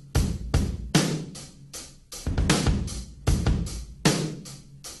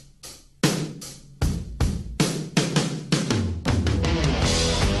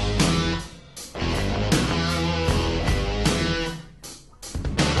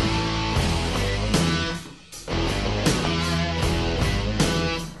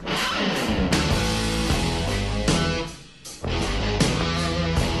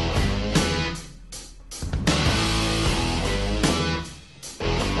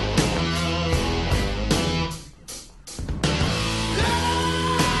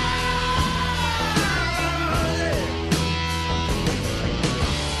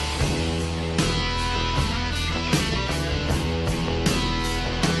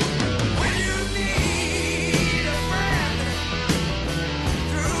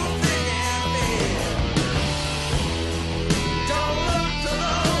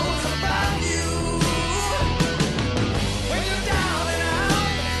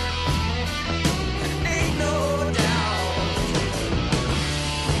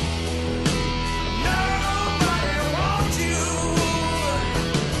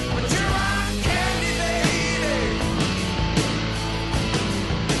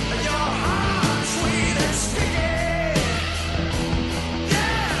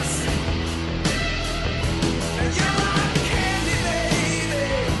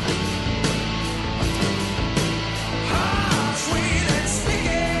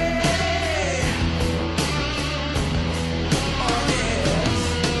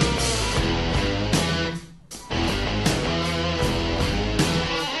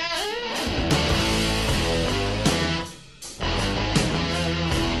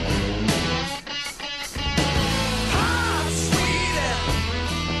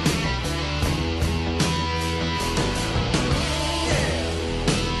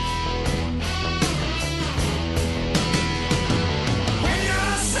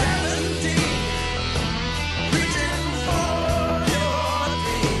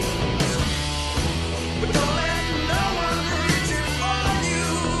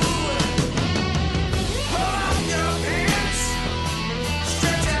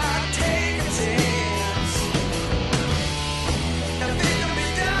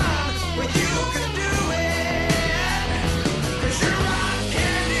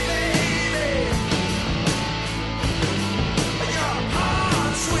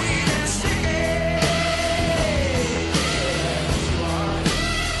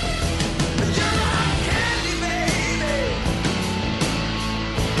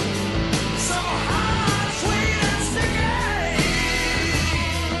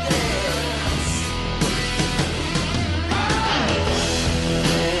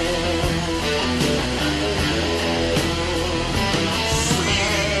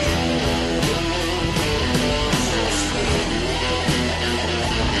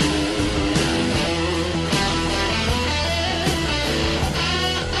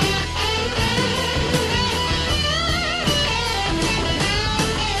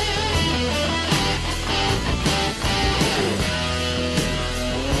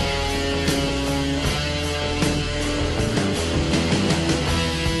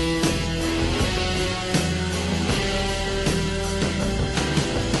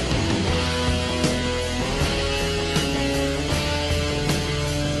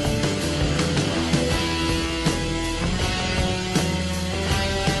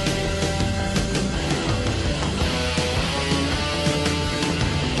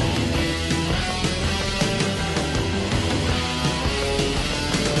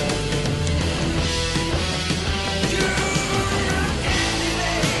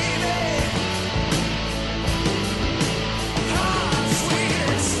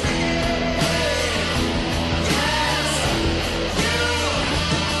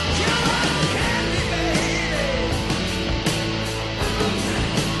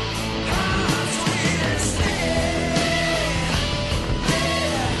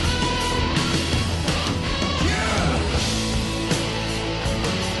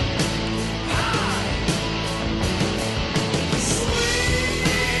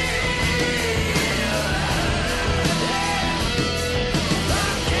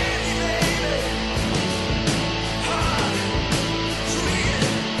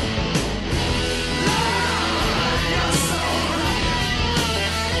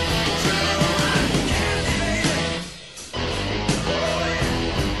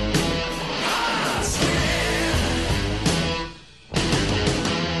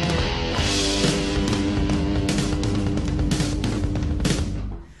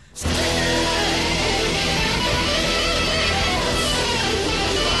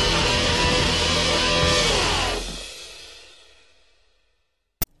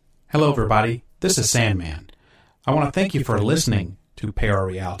 Hello, everybody. This is Sandman. I want to thank you for listening to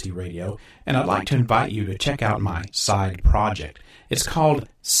ParaReality Radio, and I'd like to invite you to check out my side project. It's called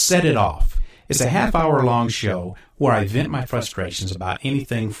Set It Off. It's a half-hour-long show where I vent my frustrations about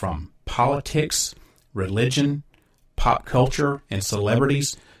anything from politics, religion, pop culture, and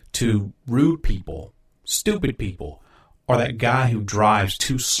celebrities to rude people, stupid people, or that guy who drives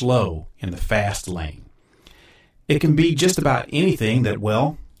too slow in the fast lane. It can be just about anything that,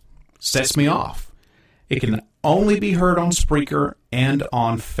 well, sets me off. It can only be heard on Spreaker and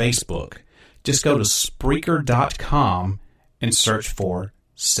on Facebook. Just go to Spreaker.com and search for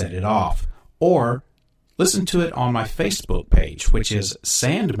Set It Off. Or listen to it on my Facebook page, which is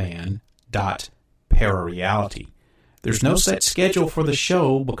sandman.parareality. There's no set schedule for the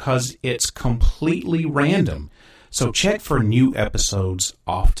show because it's completely random. So check for new episodes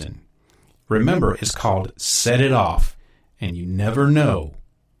often. Remember, it's called Set It Off, and you never know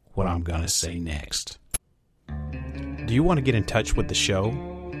what I'm going to say next. Do you want to get in touch with the show?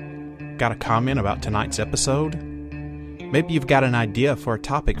 Got a comment about tonight's episode? Maybe you've got an idea for a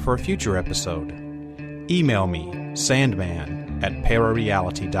topic for a future episode. Email me,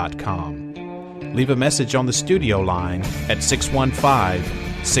 sandman@parareality.com. Leave a message on the studio line at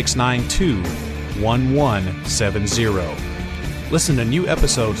 615-692-1170. Listen to new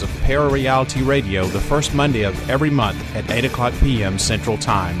episodes of ParaReality Radio the first Monday of every month at 8 o'clock p.m. Central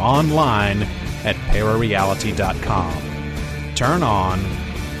Time, online at parareality.com. Turn on,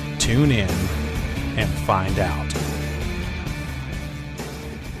 tune in, and find out.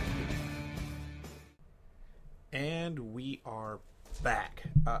 And we are back.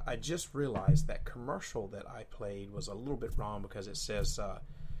 I just realized that commercial that I played was a little bit wrong because it says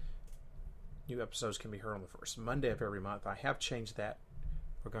new episodes can be heard on the first Monday of every month. I have changed that.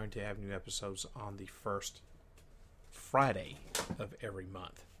 We're going to have new episodes on the first Friday of every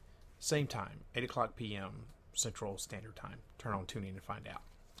month. Same time, 8 o'clock p.m. Central Standard Time. Turn on, tune in, and find out.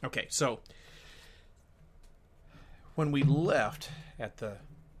 Okay, so when we left at the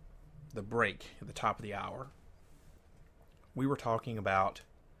break at the top of the hour, we were talking about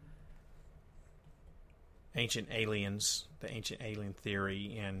ancient aliens, the ancient alien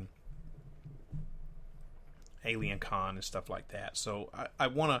theory, and Alien Con and stuff like that. So I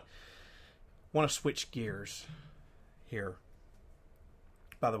want to switch gears here.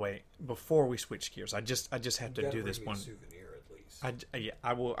 By the way, before we switch gears, I just have to do this one. Souvenir at least.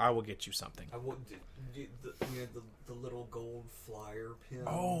 I will get you something. I want the little gold flyer pin.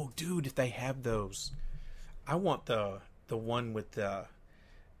 Oh, dude, if they have those, I want the one with the,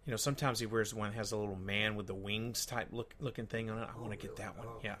 sometimes he wears one that has a little man with the wings type looking thing on it. I want to get that one.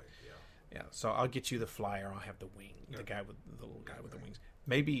 Okay, Yeah. So I'll get you the flyer. I'll have the wing, the guy with the little guy with the wings.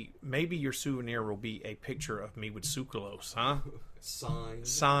 Maybe your souvenir will be a picture of me with sucralose, huh?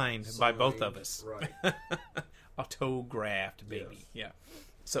 Signed by both of us. Right. Autographed, baby. Yes. Yeah.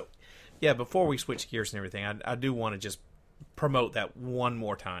 So, before we switch gears and everything, I do want to just promote that one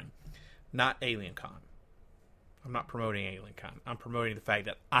more time. Not Alien Con. I'm not promoting Alien Con. I'm promoting the fact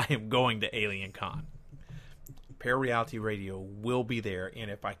that I am going to Alien Con. ParaReality Radio will be there, and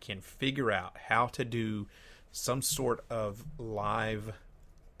if I can figure out how to do some sort of live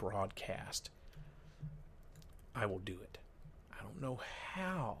broadcast, I will do it. I don't know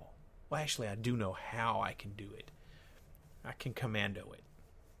how. Well, actually, I do know how I can do it. I can commando it.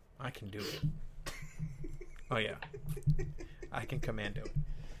 I can do it. Oh, yeah. I can commando it.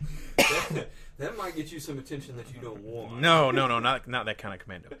 That might get you some attention that you don't want. No, not that kind of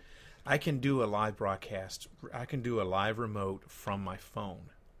commando. I can do a live broadcast. I can do a live remote from my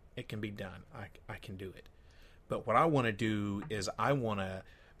phone. It can be done. I can do it. But what I want to do is I want to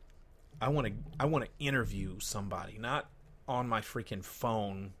interview somebody, not on my freaking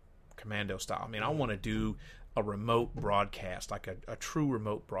phone, commando style. I mean, I want to do a remote broadcast, like a true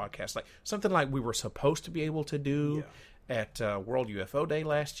remote broadcast, like something like we were supposed to be able to do at World UFO Day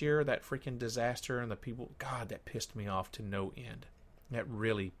last year. That freaking disaster and the people. God, that pissed me off to no end. That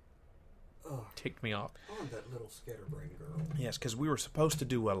really ticked me off. Oh, that little scatterbrain girl. Yes, because we were supposed to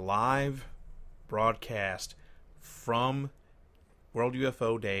do a live broadcast from World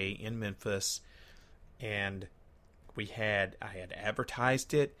UFO Day in Memphis, and I had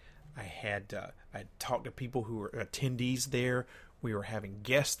advertised it. I had talked to people who were attendees there. We were having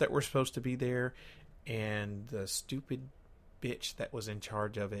guests that were supposed to be there, and the stupid bitch that was in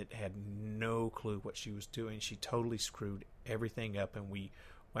charge of it had no clue what she was doing. She totally screwed everything up, and we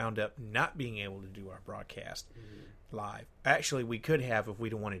wound up not being able to do our broadcast live. Actually, we could have if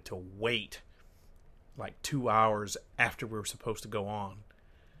we'd wanted to wait like 2 hours after we were supposed to go on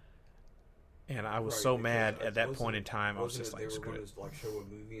And I was Right, so because mad I at that point wasn't- in time. I was wasn't just it like, they were screw going it. to like show a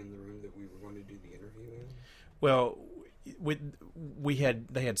movie in the room that we were going to do the interview in. Well,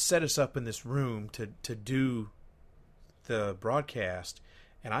 they had set us up in this room to do the broadcast,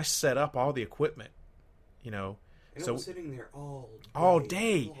 and I set up all the equipment, you know. And So it was sitting there all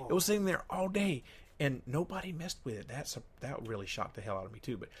day. long. It was sitting there all day, and nobody messed with it. That really shocked the hell out of me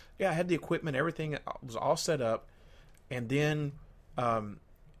too. But yeah, I had the equipment, everything was all set up, and then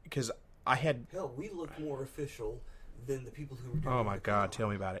because I had Hell, we look more official than the people who were doing oh my the god, con. tell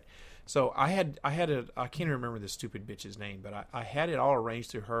me about it. So I had I can't even remember this stupid bitch's name, but I had it all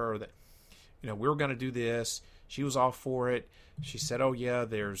arranged through her that we were going to do this. She was all for it. She said, "Oh yeah,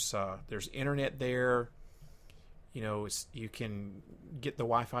 there's internet there. You can get the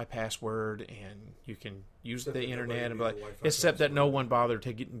Wi-Fi password and you can use Except the that nobody internet." And knew like, the Wi-Fi except that no password. one bothered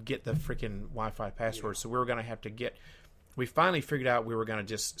to get the freaking Wi-Fi password. So we were going to have to get. We finally figured out we were going to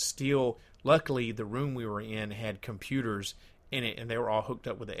just steal. Luckily, the room we were in had computers in it, and they were all hooked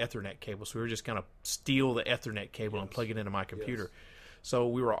up with the Ethernet cable. So we were just going to steal the Ethernet cable and plug it into my computer. Yes. So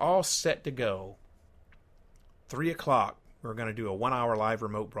we were all set to go. 3:00, we were going to do a 1-hour live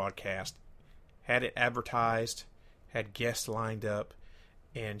remote broadcast. Had it advertised, had guests lined up,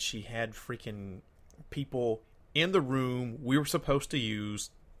 and she had freaking people in the room we were supposed to use.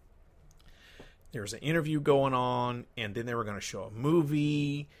 There was an interview going on, and then they were going to show a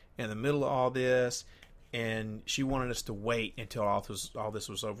movie in the middle of all this, and she wanted us to wait until all this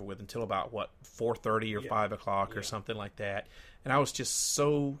was over with, until about, 4:30 or 5 o'clock or something like that. And I was just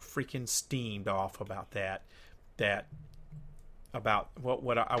so freaking steamed off about that about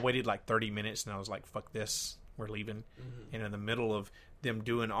what I waited like 30 minutes, and I was like, fuck this, we're leaving. Mm-hmm. And in the middle of them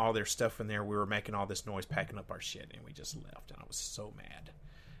doing all their stuff in there, we were making all this noise, packing up our shit, and we just left. And I was so mad.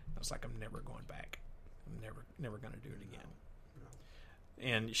 I was like, I'm never going back. I'm never going to do it again.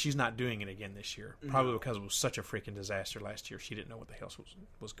 And she's not doing it again this year, probably because it was such a freaking disaster last year. She didn't know what the hell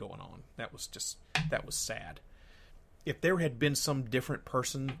was going on. That was sad. If there had been some different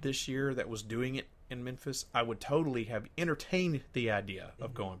person this year that was doing it in Memphis, I would totally have entertained the idea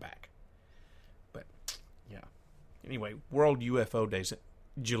of going back. But yeah. Anyway, World UFO Day's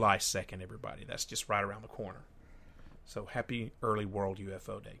July 2nd, everybody. That's just right around the corner. So happy early World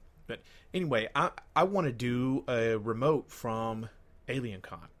UFO Day. But anyway, I want to do a remote from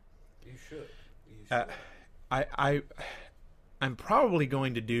AlienCon. You should. I'm probably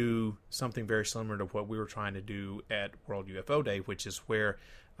going to do something very similar to what we were trying to do at World UFO Day, which is where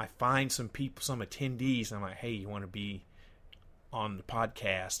I find some people, some attendees, and I'm like, hey, you want to be on the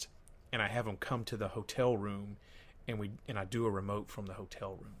podcast? And I have them come to the hotel room, and I do a remote from the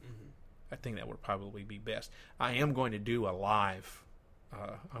hotel room. Mm-hmm. I think that would probably be best. I am going to do a live.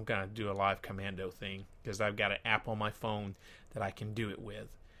 I'm going to do a live commando thing because I've got an app on my phone that I can do it with.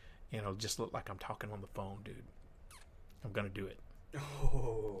 And it'll just look like I'm talking on the phone, dude. I'm going to do it.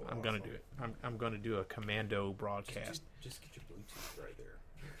 Oh, I'm going to do it. I'm going to do a commando broadcast. Just get your Bluetooth right there.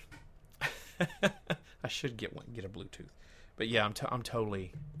 I should get a Bluetooth. But yeah, I'm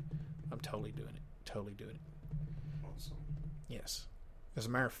totally doing it. Totally doing it. Awesome. Yes. As a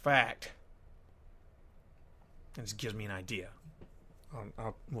matter of fact, and this gives me an idea.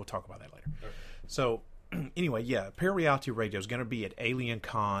 We'll talk about that later. Okay. So, anyway, yeah, ParaReality Radio is going to be at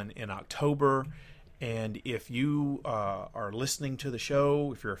AlienCon in October. And if you are listening to the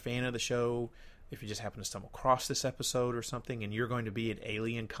show, if you're a fan of the show, if you just happen to stumble across this episode or something, and you're going to be at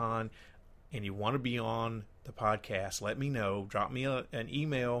AlienCon and you want to be on the podcast, let me know. Drop me an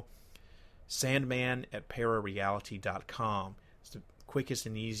email, sandman@parareality.com. It's the quickest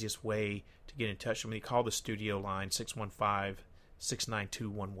and easiest way to get in touch with me. Call the studio line,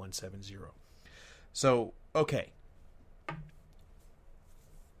 615-692-1170. So, okay.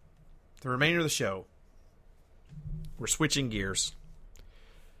 The remainder of the show, we're switching gears.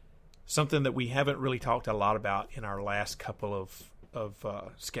 Something that we haven't really talked a lot about in our last couple of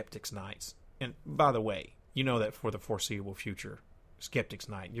Skeptics Nights. And by the way, you know that for the foreseeable future, Skeptics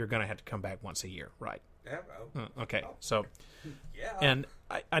Night, you're going to have to come back once a year, right? Yeah. Okay, so... Yeah. And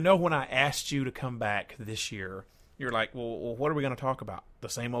I know when I asked you to come back this year, you're like, well, what are we going to talk about? The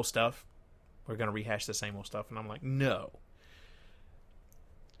same old stuff? We're going to rehash the same old stuff? And I'm like, no.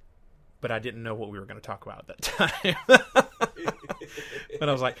 But I didn't know what we were going to talk about at that time. But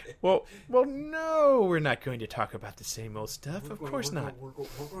I was like, well, no, we're not going to talk about the same old stuff. Of course not. We're going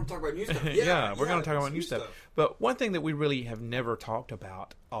to talk about new stuff. Yeah, we're going to talk about new stuff. But one thing that we really have never talked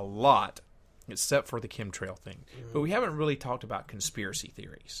about a lot, except for the chemtrail thing, but we haven't really talked about conspiracy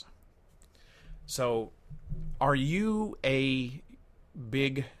theories. So, are you a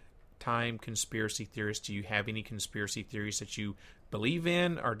big time conspiracy theorist? Do you have any conspiracy theories that you believe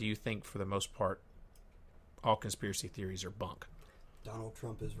in, or do you think, for the most part, all conspiracy theories are bunk? Donald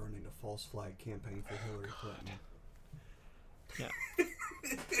Trump is running a false flag campaign for Hillary Clinton. Yeah.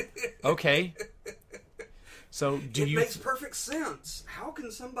 Okay. So do you... It makes perfect sense. How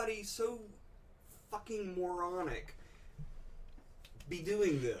can somebody so fucking moronic be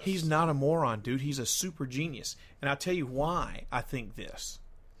doing this? He's not a moron, dude. He's a super genius. And I'll tell you why I think this.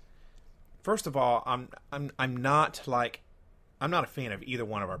 First of all, I'm not a fan of either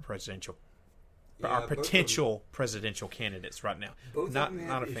one of our potential presidential candidates right now. Both not of them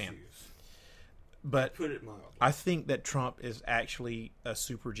have a fan. issues. But Put it mildly. I think that Trump is actually a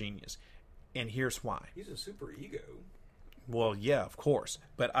super genius. And here's why. He's a super ego. Well, yeah, of course.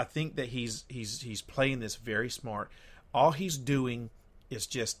 But I think that he's playing this very smart. All he's doing is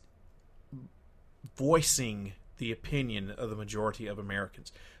just voicing the opinion of the majority of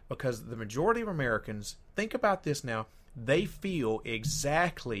Americans. Because the majority of Americans, think about this now, they feel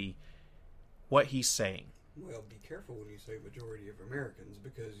exactly what he's saying. Well, be careful when you say majority of Americans,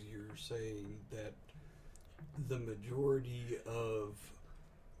 because you're saying that the majority of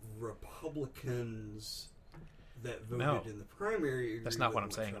Republicans that voted in the primary. That's not what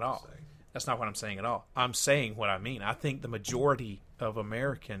I'm saying at all. That's not what I'm saying at all. I'm saying what I mean. I think the majority of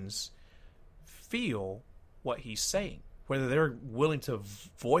Americans feel what he's saying. Whether they're willing to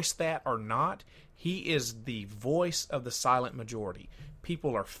voice that or not, he is the voice of the silent majority.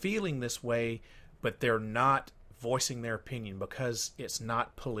 People are feeling this way, but they're not voicing their opinion because it's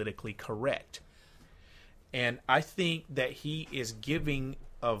not politically correct. And I think that he is giving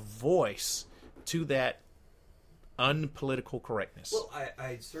a voice to that unpolitical correctness. Well,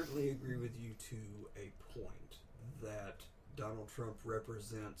 I certainly agree with you to a point that Donald Trump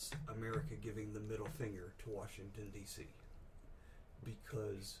represents America giving the middle finger to Washington, D.C.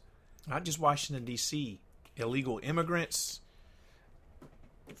 Because... not just Washington, D.C. Illegal immigrants,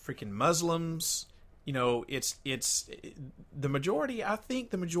 freaking Muslims. You know, it's the majority. I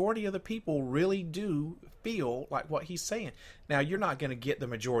think the majority of the people really do feel like what he's saying. Now, you're not going to get the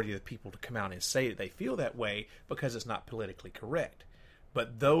majority of the people to come out and say that they feel that way because it's not politically correct.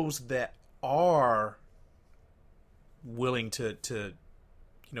 But those that are willing to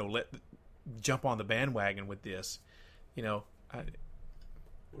jump on the bandwagon with this, well,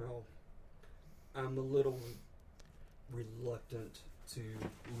 I'm a little reluctant to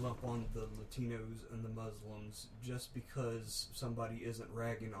lump on the Latinos and the Muslims just because somebody isn't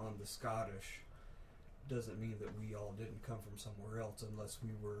ragging on the Scottish doesn't mean that we all didn't come from somewhere else unless we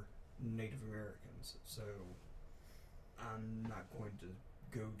were Native Americans. So I'm not going to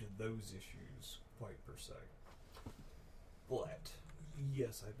go to those issues quite per se. But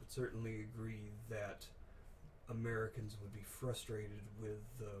yes, I would certainly agree that Americans would be frustrated with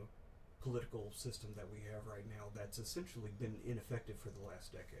the political system that we have right now that's essentially been ineffective for the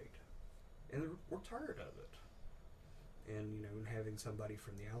last decade. And we're tired of it. And, having somebody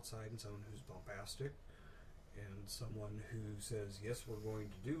from the outside and someone who's bombastic and someone who says, yes, we're going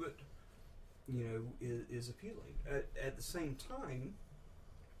to do it, is appealing. At the same time,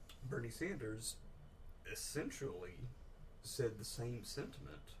 Bernie Sanders essentially said the same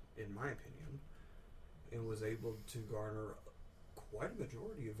sentiment, in my opinion, and was able to garner quite a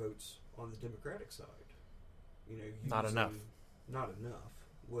majority of votes on the Democratic side. Not enough. Not enough.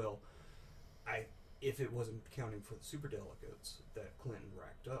 Well, if it wasn't counting for the superdelegates that Clinton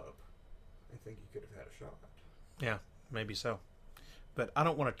racked up, I think he could have had a shot. Yeah, maybe so. But I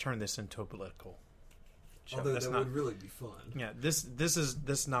don't want to turn this into a political show. Although that would really be fun. Yeah, this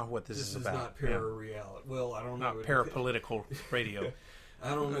is not what this is about. This is not para-reality. Well, I don't know. Not para-political radio.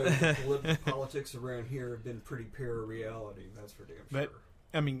 I don't know. The politics around here have been pretty para-reality. That's for damn sure. But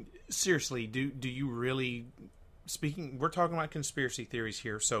I mean, seriously, do you really? Speaking, we're talking about conspiracy theories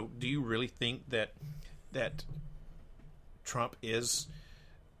here. So, do you really think that Trump is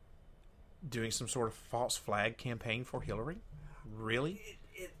doing some sort of false flag campaign for Hillary? Really?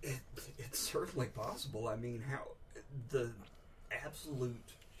 It's certainly possible. I mean, how the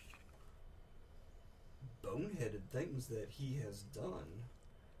absolute boneheaded things that he has done,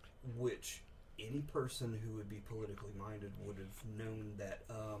 which any person who would be politically minded would have known that,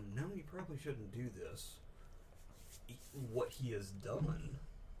 no, you probably shouldn't do this. What he has done,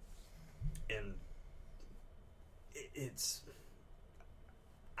 and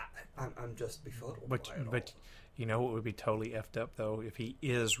I'm just befuddled by it all. But you know what would be totally effed up, though, if he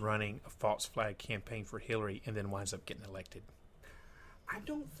is running a false flag campaign for Hillary and then winds up getting elected. I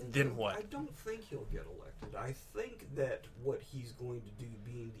don't think. Then what? I don't think he'll get elected. I think that what he's going to do,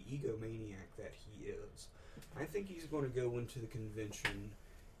 being the egomaniac that he is, I think he's going to go into the convention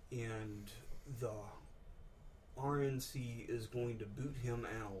and RNC is going to boot him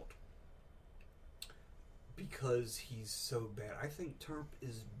out because he's so bad. I think Terp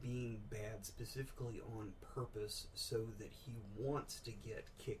is being bad specifically on purpose so that he wants to get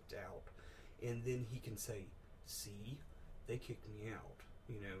kicked out. And then he can say, see, they kicked me out.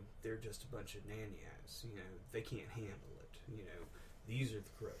 You know, they're just a bunch of nannies. You know, they can't handle it. You know, these are the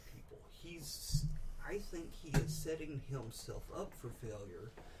corrupt people. I think he is setting himself up for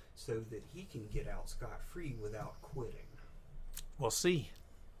failure so that he can get out scot-free without quitting. We'll see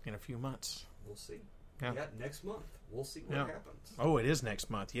in a few months. We'll see. Yeah. Next month. We'll see what happens. Oh, it is next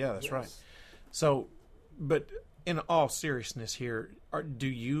month. Yeah, that's Yes. right. So, but in all seriousness here, do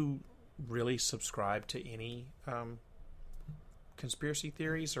you really subscribe to any conspiracy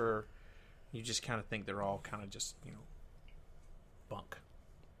theories, or you just kind of think they're all kind of just, you know, bunk,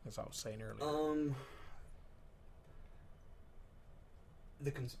 as I was saying earlier? The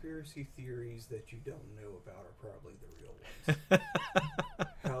conspiracy theories that you don't know about are probably the real ones.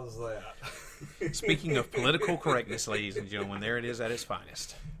 How's that? Speaking of political correctness, ladies and gentlemen, there it is at its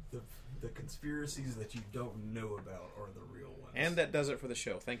finest. The conspiracies that you don't know about are the real ones. And that does it for the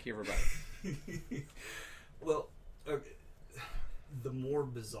show. Thank you, everybody. Well, okay, the more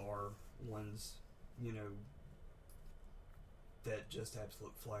bizarre ones, you know, that just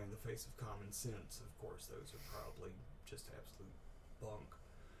absolute fly in the face of common sense, of course, those are probably just absolute bunk.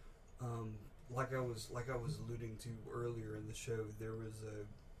 Like I was alluding to earlier in the show, there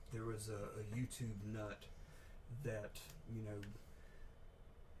was a YouTube nut that, you know,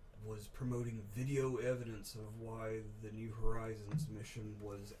 was promoting video evidence of why the New Horizons mission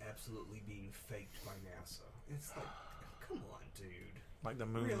was absolutely being faked by NASA. It's like, come on, dude. Like the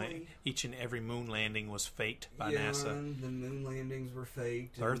moon, Really? Each and every moon landing was faked by Yeah, NASA. and the moon landings were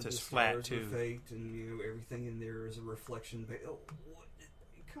faked. The Earth and is the flat, stars too. Were faked, and you know everything in there is a reflection. Oh, what?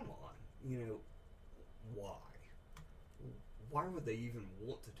 Come on, you know why? Why would they even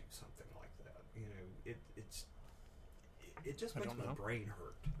want to do something like that? You know, it just makes my brain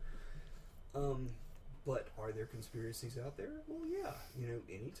hurt. But are there conspiracies out there? Well, yeah. You know,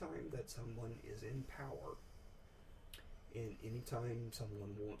 anytime that someone is in power, and anytime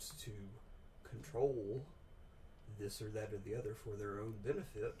someone wants to control this or that or the other for their own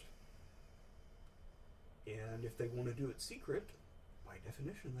benefit, and if they want to do it secret, by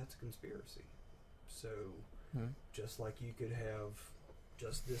definition, that's a conspiracy. So, just like you could have,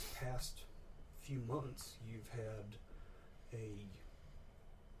 just this past few months, you've had a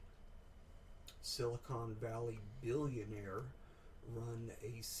Silicon Valley billionaire run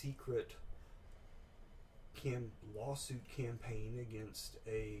a secret lawsuit campaign against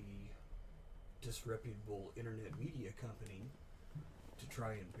a disreputable internet media company to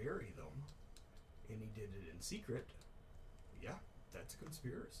try and bury them, and he did it in secret. Yeah, that's a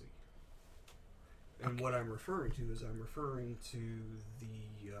conspiracy. And what I'm referring to is I'm referring to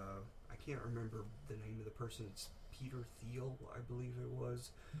the I can't remember the name of the person. It's Peter Thiel, I believe it was,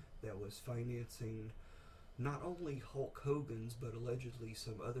 that was financing not only Hulk Hogan's, but allegedly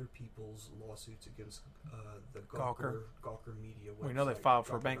some other people's lawsuits against the Gawker Media website. We know they filed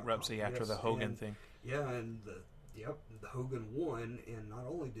for Gawker.com. bankruptcy after the Hogan thing. Yeah, and the Hogan won, and not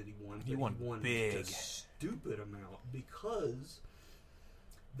only did he win, He but won big. a stupid amount because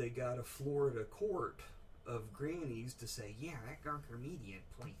they got a Florida court of grannies to say, yeah, that Gawker Media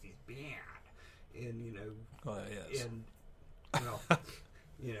place is bad, and you know, yes. and well,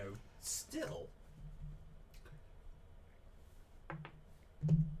 you know, still.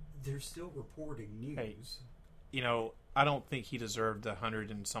 They're still reporting news. Hey, you know, I don't think he deserved the $100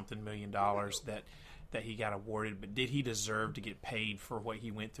 and something million that he got awarded, but did he deserve to get paid for what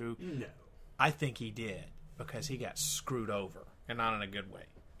he went through? No. I think he did, because he got screwed over, and not in a good way.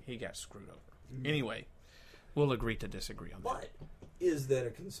 He got screwed over. Anyway, we'll agree to disagree on that. But is that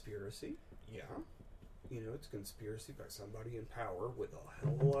a conspiracy? Yeah. You know, it's a conspiracy by somebody in power with a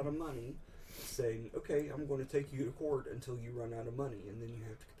hell of a lot of money saying, okay, I'm going to take you to court until you run out of money, and then you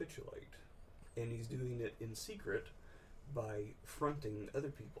have to capitulate. And he's doing it in secret by fronting other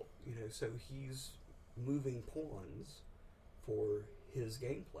people. You know, so he's moving pawns for his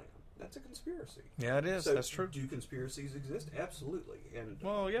game plan. That's a conspiracy. Yeah, it is. So That's true. Do conspiracies exist? Absolutely. And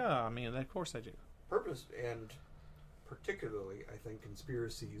Well, yeah, I mean, of course they do. purpose, and particularly, I think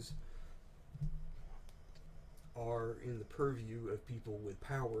conspiracies are in the purview of people with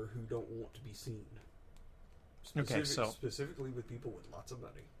power who don't want to be seen. Specifically with people with lots of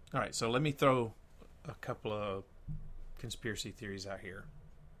money. All right, so let me throw a couple of conspiracy theories out here.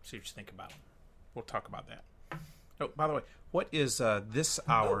 See what you think about them. We'll talk about that. Oh, by the way, what is this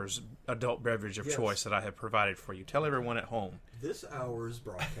hour's... adult beverage of choice that I have provided for you. Tell everyone at home. This hour's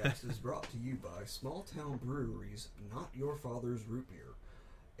broadcast is brought to you by Small Town Breweries, Not Your Father's Root Beer.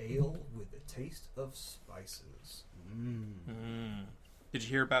 Ale with a taste of spices. Did you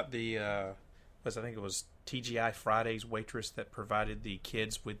hear about the, I think it was TGI Fridays waitress that provided the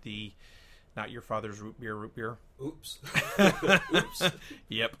kids with the Not Your Father's root beer? Oops. Oops.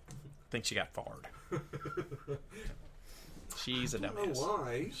 Yep. I think she got fired. She's a dumbass. I don't know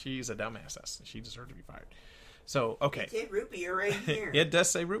why. She's a dumbass. She deserved to be fired. So, okay. It said root beer right here. It does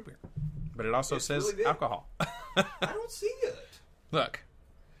say root beer. But it also says really big. alcohol. I don't see it. Look.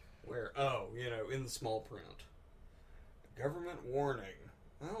 Where? Oh, in the small print. Government warning.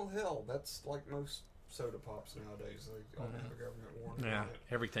 Oh, hell, that's like most soda pops nowadays. They all have a government warning. Yeah,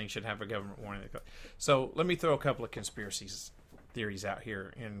 everything should have a government warning. So let me throw a couple of conspiracy theories out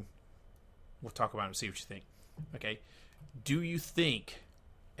here, and we'll talk about them and see what you think. Okay. Do you think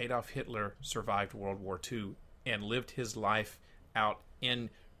Adolf Hitler survived World War II and lived his life out in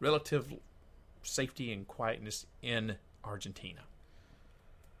relative safety and quietness in Argentina?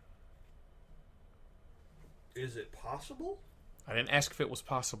 Is it possible? I didn't ask if it was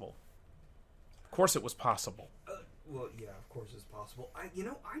possible. Of course it was possible. Well, yeah, of course it's possible. I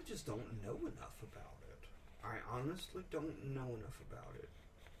just don't know enough about it. I honestly don't know enough about it.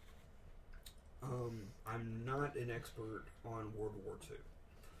 I'm not an expert on World War II.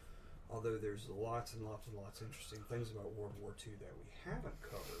 Although there's lots and lots and lots of interesting things about World War II that we haven't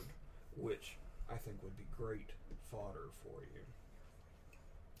covered, which I think would be great fodder for you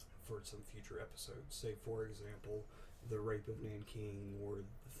for some future episodes. Say, for example, the rape of Nanking, or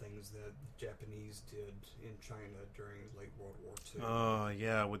the things that the Japanese did in China during late World War II. Oh,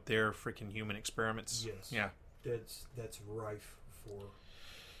 yeah, with their freaking human experiments. Yes. Yeah. That's rife for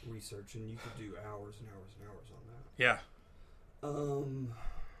research, and you could do hours and hours and hours on that. Yeah.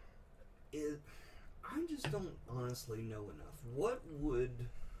 I just don't honestly know enough. Why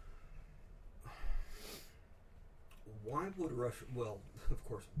would Russia, well, of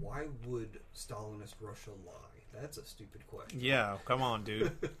course, why would Stalinist Russia lie? That's a stupid question. Yeah, come on,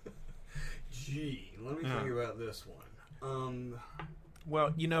 dude. Gee, let me think about this one.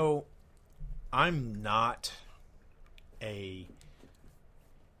 Well, I'm not a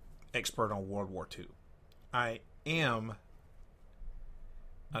expert on World War II. I am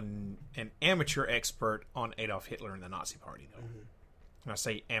an amateur expert on Adolf Hitler and the Nazi Party, though. Mm-hmm. When I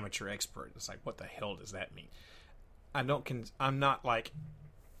say amateur expert, it's like, what the hell does that mean? I'm not like,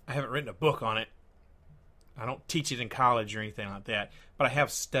 I haven't written a book on it. I don't teach it in college or anything like that. But I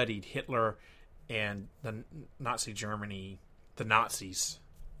have studied Hitler and the Nazi Germany, the Nazis,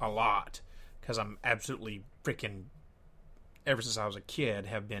 a lot. Because I'm absolutely freaking, ever since I was a kid,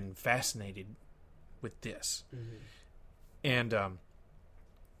 have been fascinated with this. Mm-hmm. And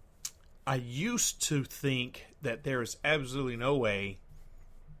I used to think that there is absolutely no way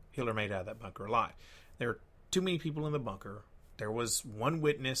Hitler made it out of that bunker alive. There are too many people in the bunker. There was one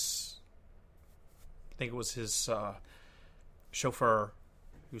witness, I think it was his chauffeur,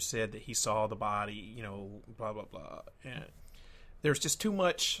 who said that he saw the body, blah, blah, blah. And there's just too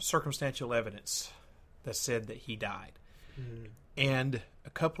much circumstantial evidence that said that he died. Mm-hmm. And a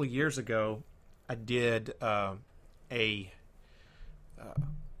couple of years ago, I did what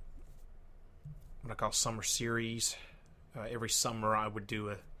I call summer series. Every summer I would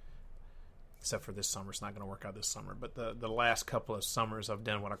do except for this summer, it's not going to work out this summer, but the last couple of summers I've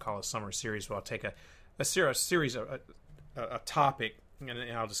done what I call a summer series, where I'll take a series of a topic, and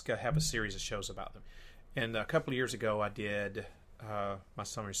I'll just have a series of shows about them. And a couple of years ago I did my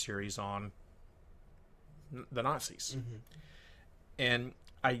summer series on the Nazis. Mm-hmm. And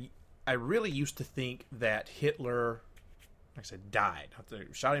I really used to think that Hitler, like I said, died.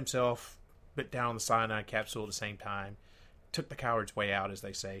 Shot himself, bit down the cyanide capsule at the same time, took the coward's way out, as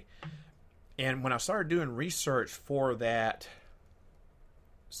they say. And when I started doing research for that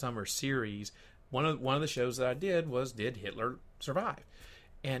summer series, one of the shows that I did was, did Hitler survive?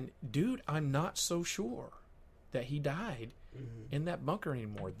 And dude, I'm not so sure that he died in that bunker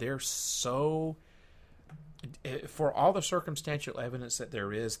anymore. There's so, for all the circumstantial evidence that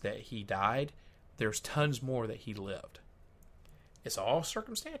there is that he died, there's tons more that he lived. It's all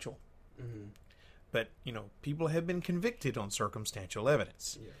circumstantial. Mm-hmm. But, people have been convicted on circumstantial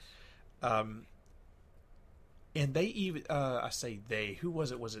evidence. Yes. And they even, I say they, who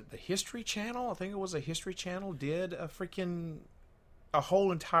was it? Was it the History Channel? I think it was a History Channel did a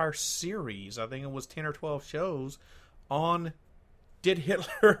whole entire series. I think it was 10 or 12 shows on, did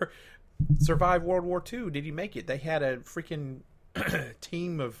Hitler survive World War II? Did he make it? They had a freaking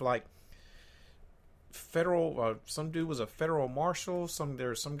team of federal, some dude was a federal marshal.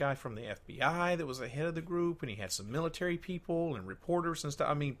 There's some guy from the FBI that was the head of the group, and he had some military people and reporters and stuff.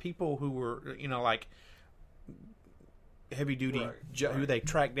 I mean, people who were, like heavy duty, who they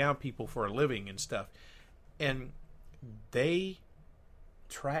tracked down people for a living and stuff. And they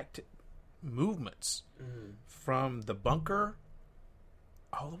tracked movements from the bunker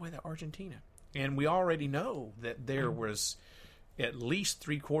all the way to Argentina. And we already know that there was at least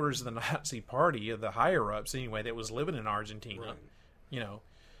 3/4 of the Nazi party, of the higher-ups anyway, that was living in Argentina. Right.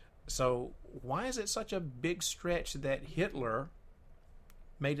 So why is it such a big stretch that Hitler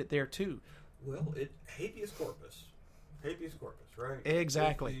made it there too? Well, habeas corpus. Habeas corpus, right?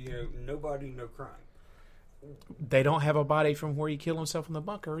 Exactly. Nobody, no crime. They don't have a body from where he killed himself in the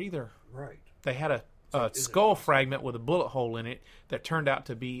bunker either. Right. They had a skull fragment with a bullet hole in it that turned out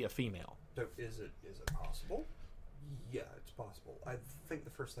to be a female. So is it possible? Yeah, it's possible. I think the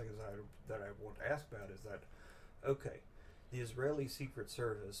first thing that I want to ask about is that, okay, the Israeli Secret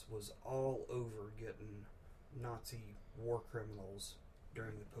Service was all over getting Nazi war criminals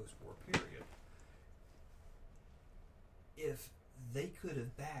during the post-war period. If they could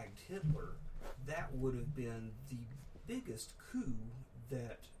have bagged Hitler, that would have been the biggest coup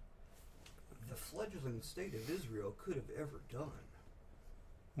that the fledgling state of Israel could have ever done.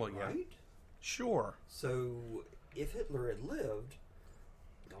 Well, right? Yeah. Sure. So, if Hitler had lived,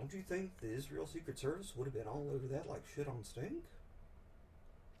 don't you think the Israel Secret Service would have been all over that like shit on stink?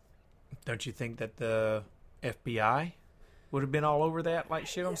 Don't you think that the FBI would have been all over that like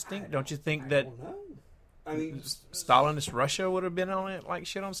shit on stink? Don't you think that... I don't know. I mean, Stalinist Russia would have been on it like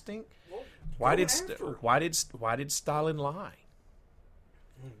shit on stink? Well, why did Stalin lie?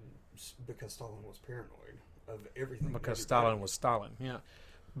 Because Stalin was paranoid of everything. Because Stalin was Stalin, yeah.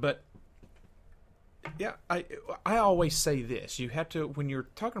 But yeah, I always say this: you have to, when you're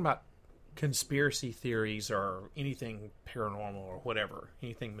talking about conspiracy theories or anything paranormal or whatever,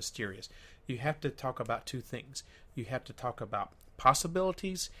 anything mysterious, you have to talk about two things. You have to talk about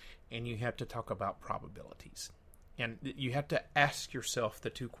possibilities, and you have to talk about probabilities. And you have to ask yourself the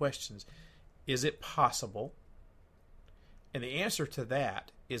two questions. Is it possible? And the answer to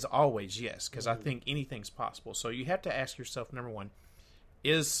that is always yes, because I think anything's possible. So you have to ask yourself, number one,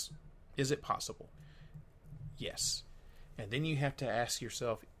 is it possible? Yes. And then you have to ask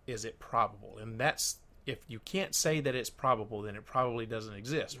yourself, is it probable? And that's, if you can't say that it's probable, then it probably doesn't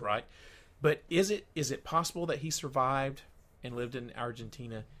exist, right? But is it possible that he survived and lived in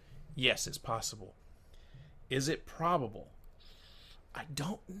Argentina? Yes, it's possible. Is it probable? I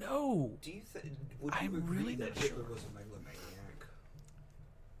don't know. Do you would you agree really that not Hitler sure. was a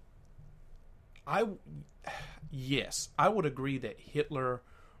megalomaniac? Yes, I would agree that Hitler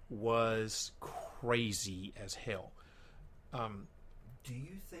was crazy as hell. Do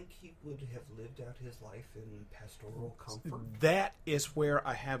you think he would have lived out his life in pastoral comfort? That is where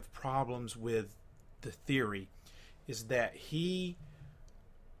I have problems with the theory, is that he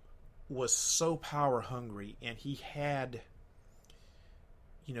was so power hungry, and he had,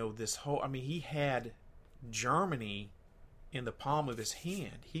 this whole, he had Germany in the palm of his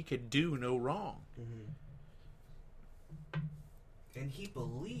hand. He could do no wrong. Mm-hmm. And he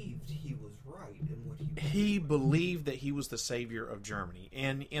believed he was right in what he was He doing. believed that he was the savior of Germany,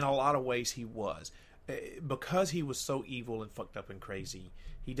 and in a lot of ways he was. Because he was so evil and fucked up and crazy,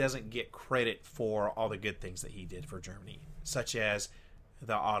 he doesn't get credit for all the good things that he did for Germany, such as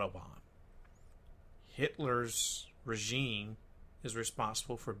the Autobahn. Hitler's regime is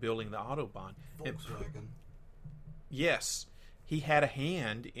responsible for building the Autobahn. Volkswagen. Yes, he had a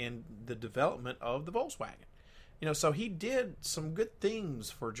hand in the development of the Volkswagen. So he did some good things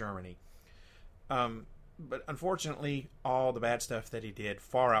for Germany. But unfortunately, all the bad stuff that he did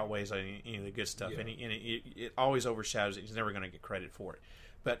far outweighs any of the good stuff, and it always overshadows it. He's never going to get credit for it.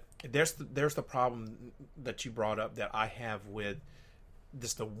 But there's the problem that you brought up that I have with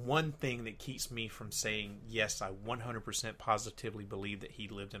this. The one thing that keeps me from saying, yes, I 100% positively believe that he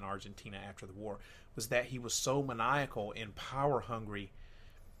lived in Argentina after the war, was that he was so maniacal and power hungry,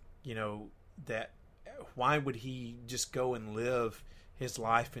 that why would he just go and live his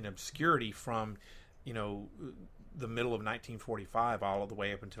life in obscurity from, the middle of 1945 all the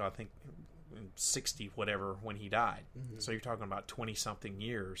way up until I think 60 whatever when he died. Mm-hmm. So you're talking about 20-something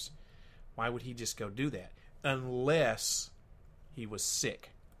years. Why would he just go do that? Unless he was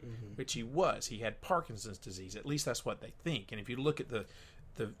sick, which he was. He had Parkinson's disease. At least that's what they think. And if you look at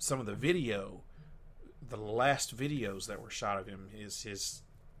some of the video, the last videos that were shot of him, his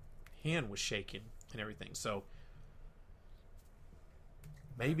hand was shaking and everything. So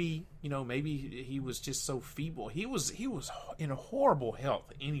maybe he was just so feeble. He was in a horrible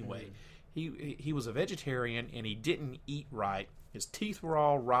health anyway. He was a vegetarian, and he didn't eat right. His teeth were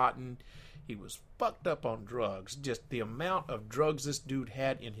all rotten. He was fucked up on drugs. Just the amount of drugs this dude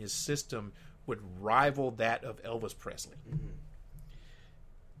had in his system would rival that of Elvis Presley.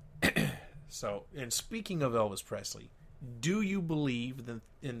 Mm-hmm. So, and speaking of Elvis Presley, do you believe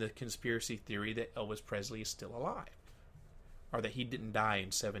in the conspiracy theory that Elvis Presley is still alive? Or that he didn't die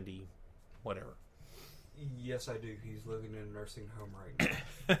in 70, whatever? Yes, I do. He's living in a nursing home right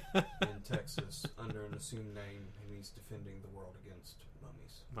now in Texas under an assumed name, and he's defending the world against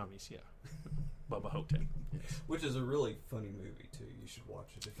mummies. Mummies, yeah. Bubba Hotep. Yes. Which is a really funny movie, too. You should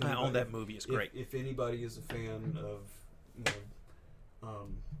watch it. If I own that movie. It's great. If anybody is a fan of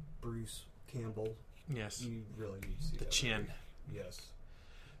Bruce Campbell, yes, you really need to see the that chin. movie. Yes.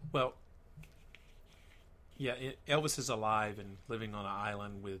 Well, yeah, Elvis is alive and living on an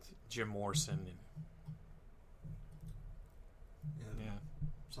island with Jim Morrison and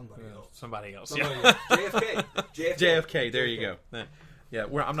somebody else. Somebody else. JFK. There you go. Yeah,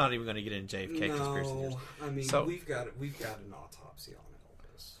 I'm not even going to get into JFK conspiracy theories. I mean, so, we've got an autopsy on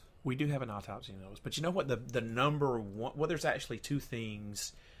Elvis. We do have an autopsy on Elvis, but you know what? The number one. Well, there's actually two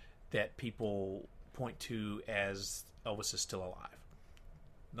things that people point to as Elvis is still alive.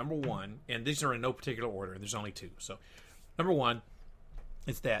 Number one, and these are in no particular order. There's only two. So, number one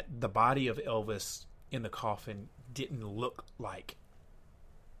is that the body of Elvis in the coffin didn't look like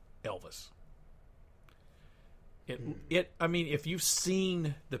Elvis. I mean, if you've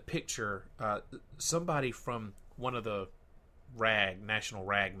seen the picture, somebody from one of the national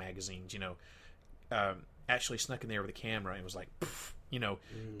rag magazines, actually snuck in there with a camera and was like,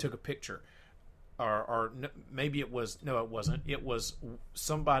 took a picture. Or maybe it was, no, it wasn't. It was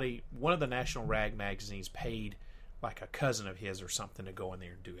somebody, one of the national rag magazines paid like a cousin of his or something to go in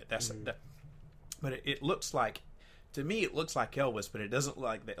there and do it. But it looks like, to me, it looks like Elvis, but it doesn't look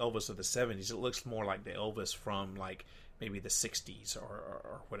like the Elvis of the 70s. It looks more like the Elvis from, like, maybe the 60s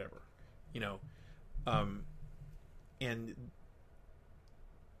or whatever, and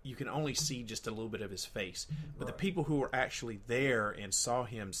you can only see just a little bit of his face. But the people who were actually there and saw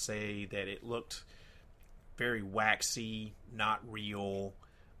him say that it looked very waxy, not real,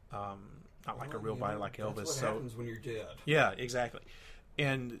 not like a real body like Elvis. That's what happens when you're dead. Yeah, exactly.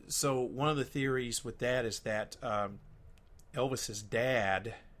 And so one of the theories with that is that Elvis's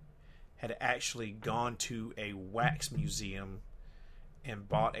dad had actually gone to a wax museum and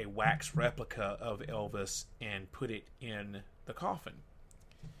bought a wax replica of Elvis and put it in the coffin.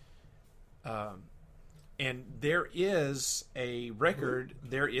 And there is a record.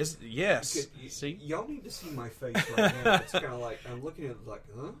 There is, yes. See, y'all need to see my face right now. It's kind of like I'm looking at it like,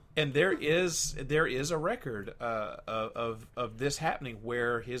 huh? And there is a record of this happening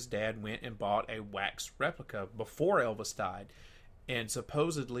where his dad went and bought a wax replica before Elvis died, and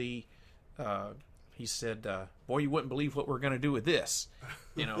supposedly he said, "Boy, you wouldn't believe what we're going to do with this,"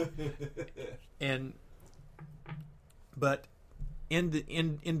 But in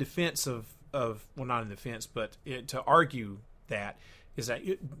defense of well, not in defense, but to argue that is that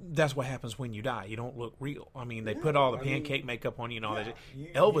that's what happens when you die. You don't look real. I mean, they put all the pancake makeup on you and all that.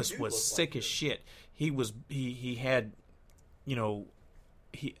 Elvis was sick as shit. He had,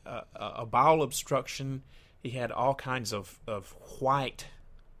 a bowel obstruction. He had all kinds of white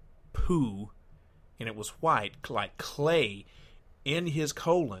poo, and it was white like clay in his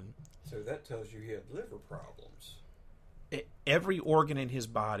colon. So that tells you he had liver problems. Every organ in his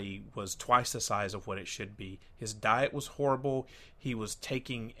body was twice the size of what it should be. His diet was horrible. He was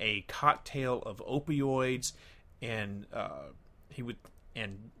taking a cocktail of opioids, and he would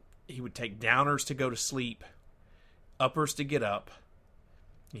take downers to go to sleep, uppers to get up.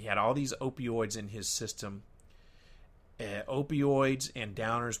 He had all these opioids in his system. Opioids and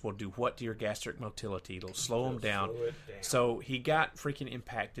downers will do what to your gastric motility? It'll slow him down. So he got freaking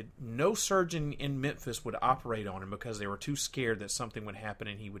impacted. No surgeon in Memphis would operate on him because they were too scared that something would happen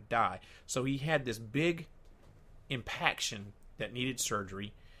and he would die. So he had this big impaction that needed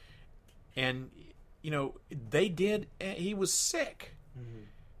surgery. And, they did. He was sick. Mm-hmm.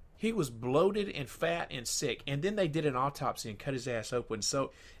 He was bloated and fat and sick. And then they did an autopsy and cut his ass open. So...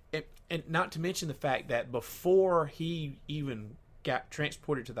 And not to mention the fact that before he even got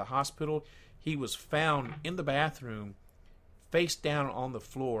transported to the hospital, he was found in the bathroom, face down on the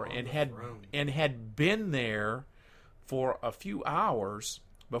floor, and had been there for a few hours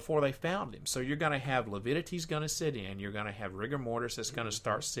before they found him. So you're going to have lividity's going to sit in, you're going to have rigor mortis that's going to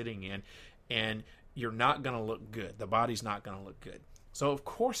start sitting in, and you're not going to look good. The body's not going to look good. So of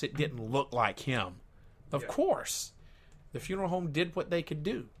course it didn't look like him. Of course. The funeral home did what they could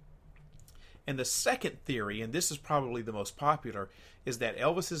do. And the second theory, and this is probably the most popular, is that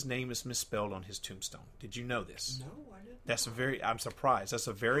Elvis's name is misspelled on his tombstone. Did you know this? No, I didn't. That's I'm surprised. That's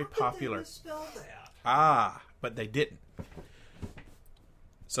a very popular. How did they misspell that? But they didn't.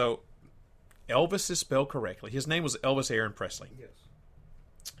 So, Elvis is spelled correctly. His name was Elvis Aaron Presley. Yes.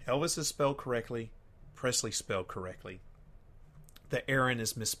 Elvis is spelled correctly. Presley spelled correctly. The Aaron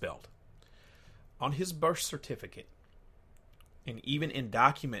is misspelled. On his birth certificate, and even in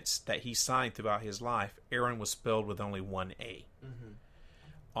documents that he signed throughout his life, Aaron was spelled with only one A. Mm-hmm.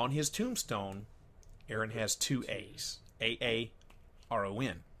 On his tombstone, Aaron has two A's.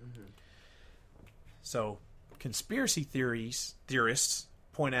 A-A-R-O-N. Mm-hmm. So, conspiracy theorists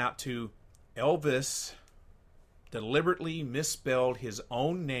point out to Elvis deliberately misspelled his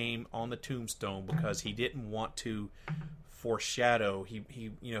own name on the tombstone because he didn't want to foreshadow.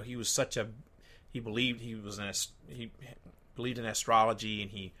 He was such a... He believed in astrology,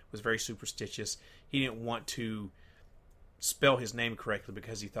 and he was very superstitious. He didn't want to spell his name correctly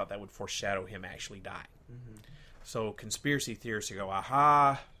because he thought that would foreshadow him actually dying. Mm-hmm. So conspiracy theorists go,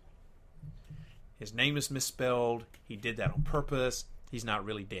 aha, his name is misspelled. He did that on purpose. He's not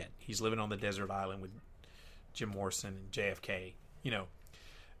really dead. He's living on the desert island with Jim Morrison and JFK,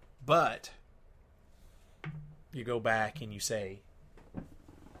 But you go back and you say,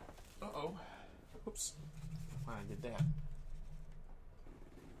 uh-oh. Oops. I did that.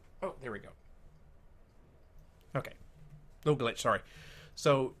 Oh, there we go. Okay. Little glitch, sorry.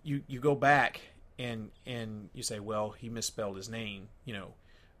 So you go back and you say, well, he misspelled his name,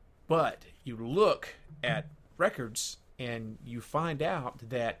 But you look at records and you find out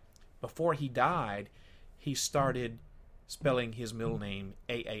that before he died, he started spelling his middle name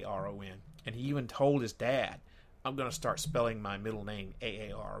A-A-R-O-N. And he even told his dad, I'm going to start spelling my middle name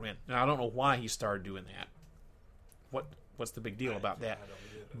A-A-R-O-N. Now, I don't know why he started doing that. What's the big deal about that?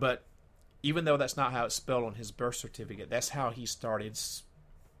 But even though that's not how it's spelled on his birth certificate, that's how he started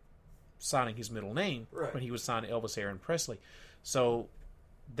signing his middle name when he was signed Elvis Aaron Presley. So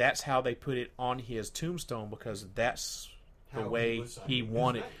that's how they put it on his tombstone because that's the way he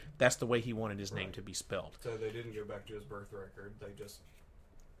wanted. That's the way he wanted his name to be spelled. So they didn't go back to his birth record. They just...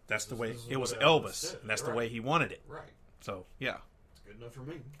 That's the way it was Elvis, and that's the way he wanted it. Right. So, yeah. It's good enough for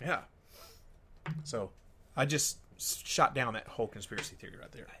me. Yeah. So, I just shot down that whole conspiracy theory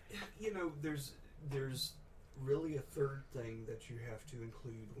right there. There's really a third thing that you have to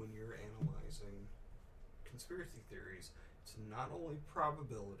include when you're analyzing conspiracy theories. It's not only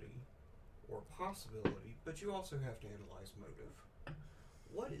probability or possibility, but you also have to analyze motive.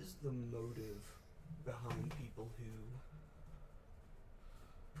 What is the motive behind people who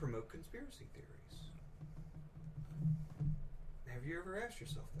promote conspiracy theories? Have you ever asked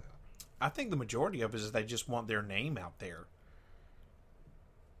yourself that? I think the majority of it is they just want their name out there.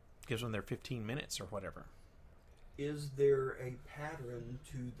 Gives them their 15 minutes or whatever. Is there a pattern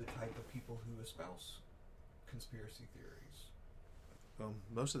to the type of people who espouse conspiracy theories? Well,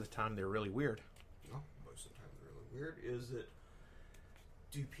 most of the time they're really weird. Well, most of the time they're really weird. Is it...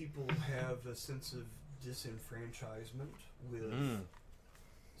 Do people have a sense of disenfranchisement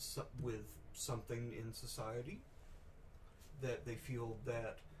with something in society? That they feel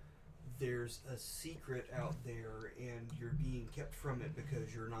that there's a secret out there and you're being kept from it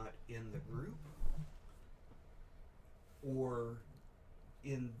because you're not in the group? Or,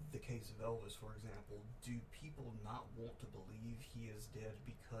 in the case of Elvis, for example, do people not want to believe he is dead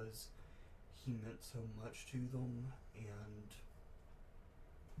because he meant so much to them and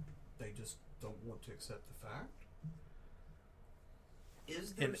they just don't want to accept the fact?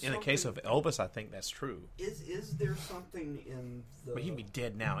 Is there in the case of Elvis, I think that's true. Is there something in the... But he'd be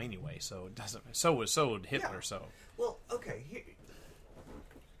dead now anyway, so it doesn't. So would Hitler. Yeah. So well, okay.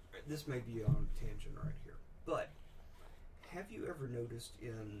 This may be on a tangent right here, but have you ever noticed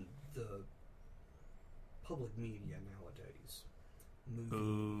in the public media nowadays,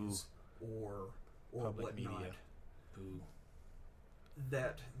 movies or public whatnot, media,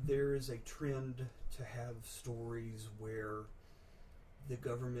 that there is a trend to have stories where the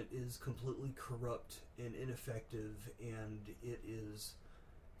government is completely corrupt and ineffective, and it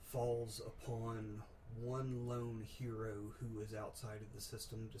falls upon one lone hero who is outside of the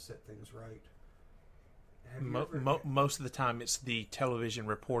system to set things right? Most of the time, it's the television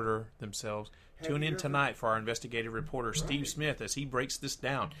reporter themselves. Tune in tonight for our investigative reporter, Steve Smith, as he breaks this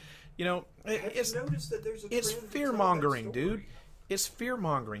down. It's noticed that there's a it's fear mongering, dude. It's fear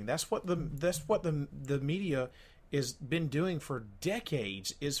mongering. That's what the media has been doing for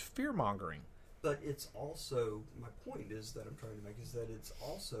decades. Is fear mongering. But it's also, my point is that I'm trying to make is that it's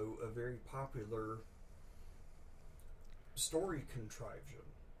also a very popular story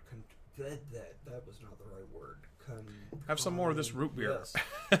That was not the right word. Have some more of this root beer. Yes.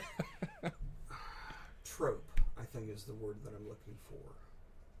 Trope, I think, is the word that I'm looking for.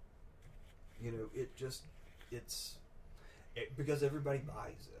 You know, it's because everybody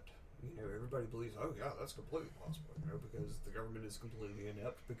buys it. You know, everybody believes, oh yeah, that's completely possible. You know, because the government is completely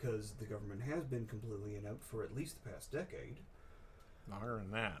inept. Because the government has been completely inept for at least the past decade. Longer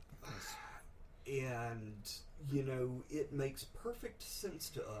than that. And, you know, it makes perfect sense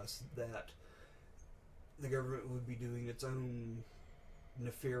to us that the government would be doing its own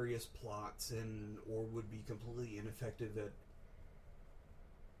nefarious plots or would be completely ineffective at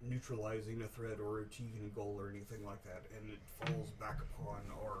neutralizing a threat or achieving a goal or anything like that. And it falls back upon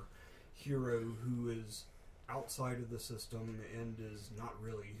our hero who is outside of the system and is not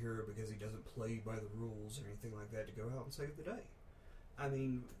really a hero because he doesn't play by the rules or anything like that to go out and save the day. I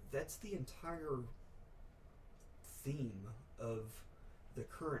mean, that's the entire theme of the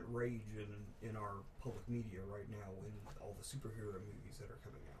current rage in our public media right now, in all the superhero movies that are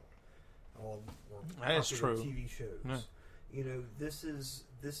coming out, all that is true. TV shows. Yeah. You know, this is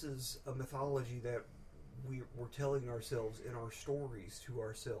a mythology that we're telling ourselves in our stories to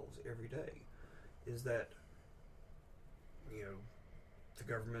ourselves every day. Is that, you know, the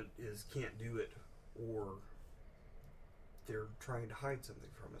government can't do it, or they're trying to hide something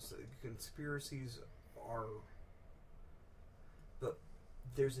from us. The conspiracies are, but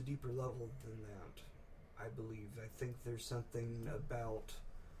there's a deeper level than that, I believe. I think there's something about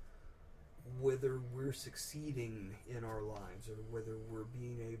whether we're succeeding in our lives or whether we're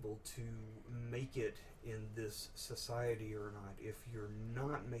being able to make it in this society or not. If you're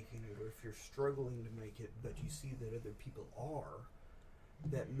not making it, or if you're struggling to make it, but you see that other people are,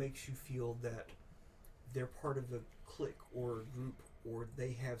 that makes you feel that they're part of a clique or a group, or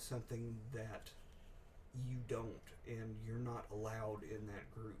they have something that you don't, and you're not allowed in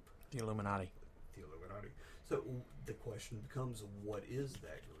that group. The Illuminati. So the question becomes, what is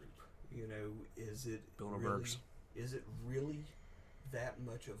that group? You know, is it really that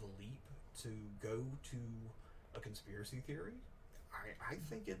much of a leap to go to a conspiracy theory? I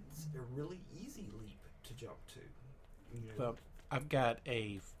think it's a really easy leap to jump to. You know? Well, I've got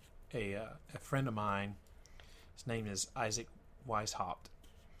a friend of mine. His name is Isaac Weishaupt.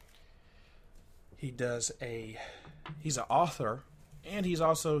 He's an author, and he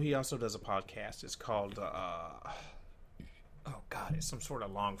also does a podcast. It's called it's some sort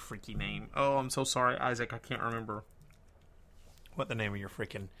of long freaky name. Oh, I'm so sorry, Isaac. I can't remember what the name of your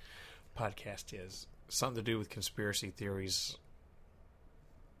freaking podcast is. Something to do with conspiracy theories.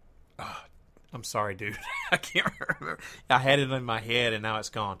 I'm sorry, dude. I can't remember. I had it in my head, and now it's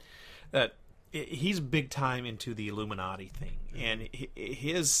gone. He's big time into the Illuminati thing, and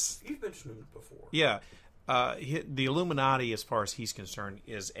you've mentioned it before. Yeah, the Illuminati, as far as he's concerned,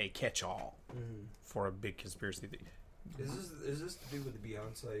 is a catch-all for a big conspiracy theory. Is this to do with the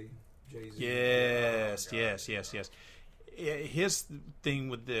Beyonce, Jay-Z? Yes. His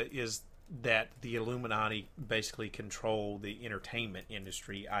thing is that the Illuminati basically control the entertainment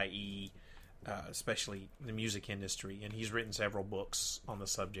industry, i.e., especially the music industry, and he's written several books on the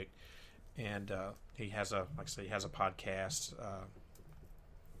subject. And he has a podcast.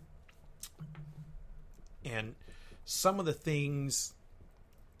 And some of the things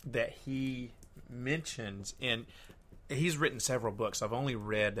that he mentions, and he's written several books. I've only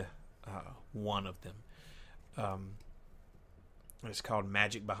read one of them. It's called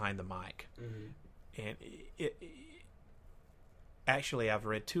Magic Behind the Mic. Mm-hmm. And actually, I've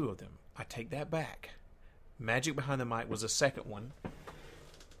read two of them. I take that back. Magic Behind the Mic was the second one.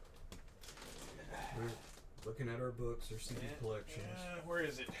 We're looking at our books or CD collections. Where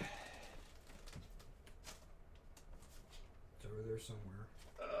is it? It's over there somewhere.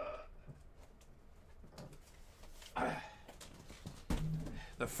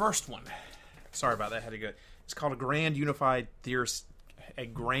 The first one. Sorry about that. I had to go. It's called A Grand Unified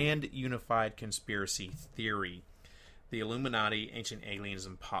Conspiracy Theory: The Illuminati, Ancient Aliens,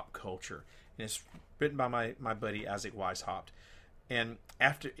 and Pop Culture. And it's written by my buddy Isaac Weishaupt. And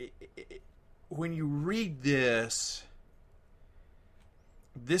when you read this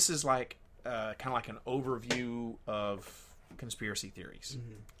is like kind of like an overview of conspiracy theories.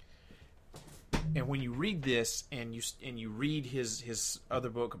 Mm-hmm. And when you read this and you read his other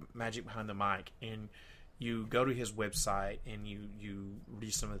book, Magic Behind the Mic, and you go to his website and you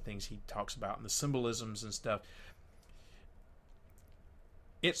read some of the things he talks about and the symbolisms and stuff,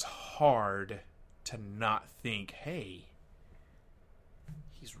 it's hard to not think, hey,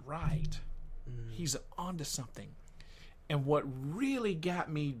 he's right. He's onto something. And what really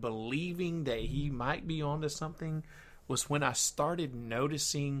got me believing that he might be onto something was when I started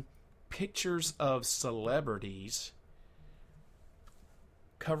noticing pictures of celebrities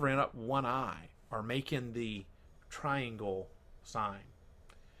covering up one eye or making the triangle sign.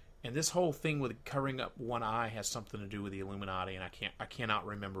 And this whole thing with covering up one eye has something to do with the Illuminati, and I cannot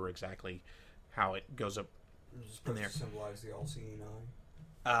remember exactly how it goes up in there. To symbolize the all-seeing eye.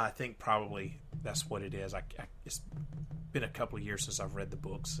 I think probably that's what it is. It's been a couple of years since I've read the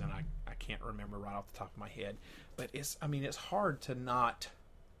books, and I can't remember right off the top of my head. But it's hard to not,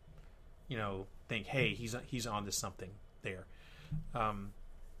 think, hey, he's onto something there. And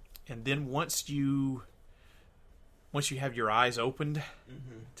then once you have your eyes opened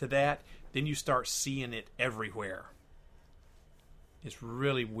to that, then you start seeing it everywhere. It's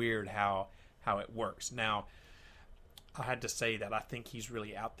really weird how it works. Now, I had to say that I think he's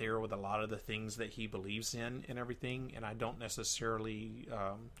really out there with a lot of the things that he believes in and everything, and I don't necessarily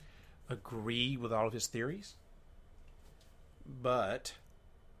agree with all of his theories, but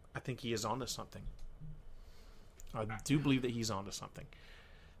I think he is onto something. I do believe that he's onto something.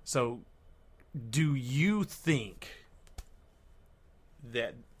 So, do you think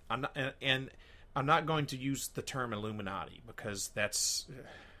that I'm not going to use the term Illuminati because that's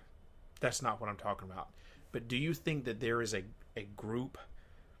not what I'm talking about. But do you think that there is a group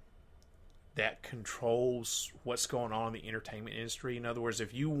that controls what's going on in the entertainment industry? In other words,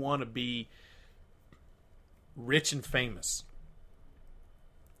 if you want to be rich and famous,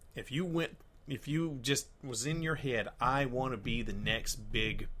 if you just was in your head, I want to be the next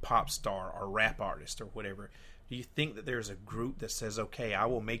big pop star or rap artist or whatever, do you think that there's a group that says, okay, I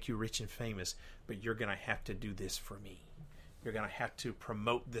will make you rich and famous, but you're going to have to do this for me. You're going to have to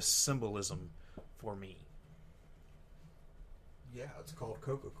promote this symbolism for me. Yeah, it's called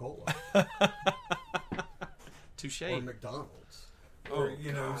Coca-Cola. Touche. Or McDonald's. Oh, I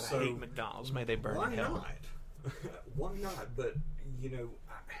hate McDonald's. May they burn in hell. Why not? Why not? But,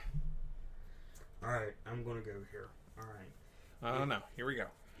 all right, I'm going to go here. All right. Oh, no. Here we go.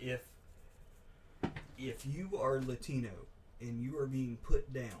 If you are Latino and you are being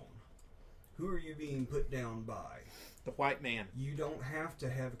put down, who are you being put down by? The white man. You don't have to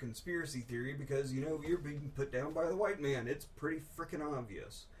have a conspiracy theory because, you're being put down by the white man. It's pretty freaking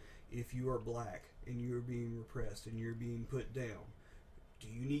obvious. If you are black and you're being repressed and you're being put down, do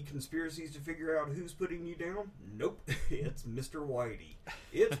you need conspiracies to figure out who's putting you down? Nope. It's Mr. Whitey.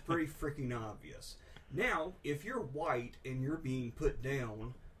 It's pretty freaking obvious. Now, if you're white and you're being put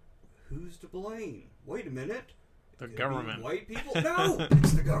down, who's to blame? Wait a minute. The government. White people? No!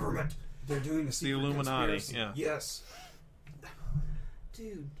 It's the government. They're doing a secret the Illuminati. Conspiracy. Yeah. Yes.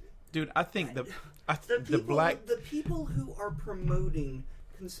 Dude, I think the people who are promoting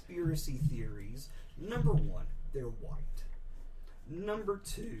conspiracy theories, number one, they're white. Number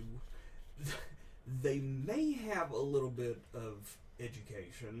two, they may have a little bit of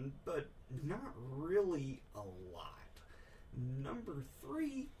education, but not really a lot. Number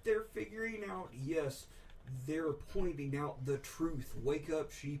three, they're figuring out, yes, they're pointing out the truth. Wake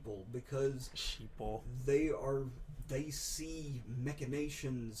up, sheeple, because they see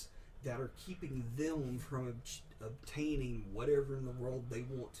machinations that are keeping them from obtaining whatever in the world they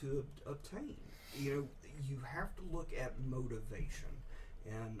want to obtain. You have to look at motivation.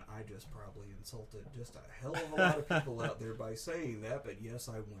 And I just probably insulted just a hell of a lot of people out there by saying that, but yes,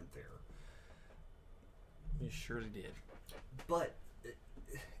 I went there. You surely did. But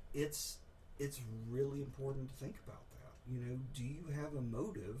it's really important to think about that. Do you have a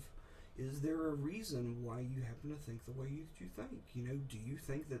motive? Is there a reason why you happen to think the way you think? Do you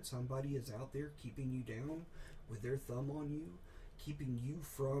think that somebody is out there keeping you down with their thumb on you, keeping you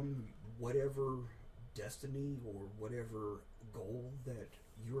from whatever destiny or whatever goal that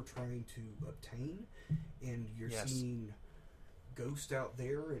you're trying to obtain, and you're seeing ghosts out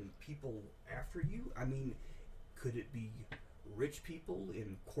there and people after you? I mean, could it be rich people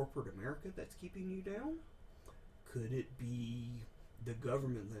in corporate America that's keeping you down? Could it be the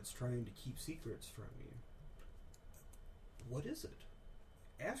government that's trying to keep secrets from you? What is it?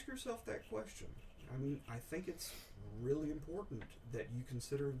 Ask yourself that question. I mean, I think it's really important that you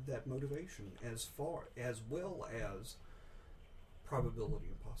consider that motivation as well as probability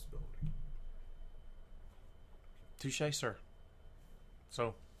and possibility. Touché, sir.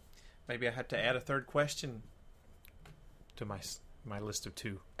 So, maybe I had to add a third question to my list of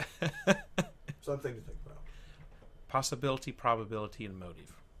two. Something to think about. Possibility, probability, and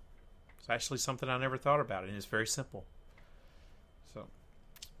motive. It's actually something I never thought about, and it's very simple. So,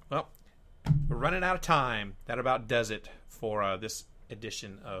 well, we're running out of time. That about does it for this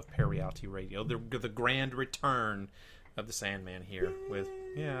edition of ParaReality Radio. The grand return of the Sandman here with,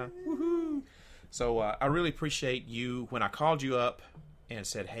 woohoo! So I really appreciate you. When I called you up and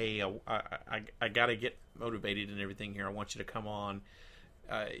said, "Hey, I got to get motivated and everything here. I want you to come on,"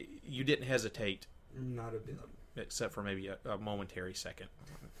 you didn't hesitate. Not a bit. Except for maybe a momentary second.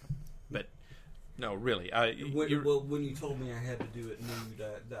 But, no, really. When you told me I had to do it nude,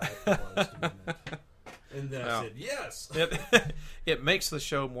 I paused a minute. And then I said, yes! It makes the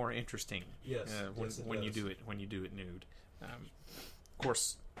show more interesting. Yes. When you do it nude. Of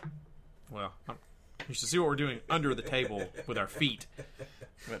course, well, you should see what we're doing under the table with our feet.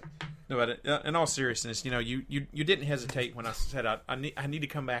 But in all seriousness, you didn't hesitate when I said I need to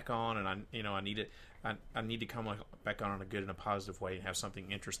come back on, and I need to come back on in a good and a positive way and have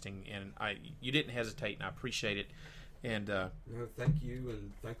something interesting. And you didn't hesitate, and I appreciate it. And thank you,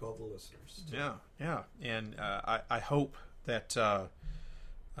 and thank all the listeners too. Yeah. And I hope that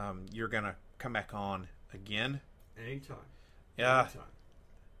you're gonna come back on again. Anytime. Yeah. Anytime.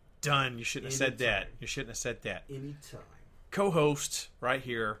 Done. You shouldn't have said that. You shouldn't have said that. Anytime. Co-host right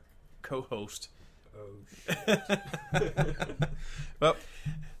here. Co-host. Oh shit. Well,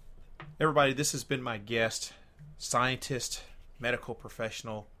 everybody, this has been my guest, scientist, medical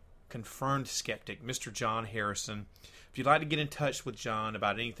professional, confirmed skeptic, Mr. John Harrison. If you'd like to get in touch with John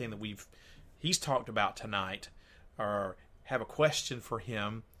about anything that he's talked about tonight, or have a question for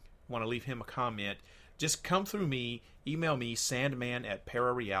him, want to leave him a comment, just come through me, email me,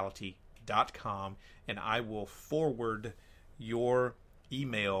 sandman@parareality.com, and I will forward your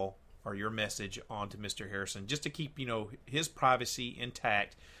email or your message on to Mr. Harrison, just to keep, his privacy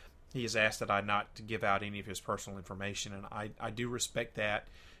intact. He has asked that I not to give out any of his personal information, and I do respect that.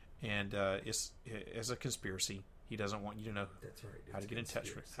 And it's a conspiracy. He doesn't want you to know how to get in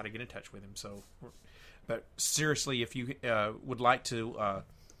touch with him. So, but seriously, if you would like to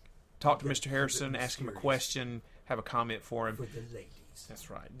talk to Mr. Harrison, ask him a question, have a comment for him. For the ladies. That's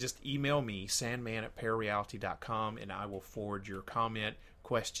right. Just email me, sandman@parareality.com, and I will forward your comment,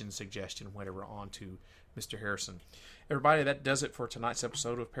 question, suggestion, whatever, on to Mr. Harrison. Everybody, that does it for tonight's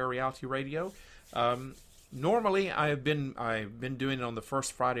episode of ParaReality Radio. Normally, I've been doing it on the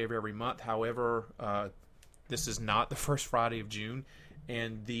first Friday of every month. However, this is not the first Friday of June,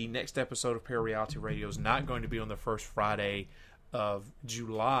 and the next episode of ParaReality Radio is not going to be on the first Friday of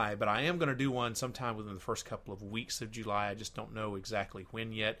July, but I am going to do one sometime within the first couple of weeks of July. I just don't know exactly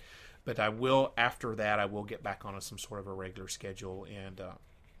when yet, but I will. After that, I will get back on some sort of a regular schedule and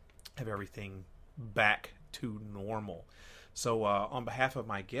have everything back to normal. So on behalf of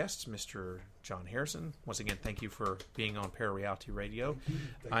my guests, Mr. John Harrison, once again, thank you for being on ParaReality Radio.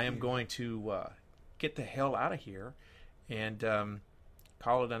 I am going to get the hell out of here and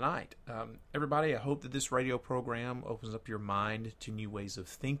call it a night. Everybody, I hope that this radio program opens up your mind to new ways of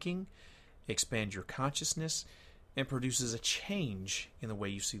thinking, expands your consciousness, and produces a change in the way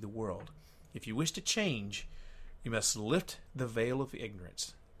you see the world. If you wish to change, you must lift the veil of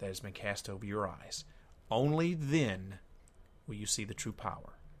ignorance that has been cast over your eyes. Only then will you see the true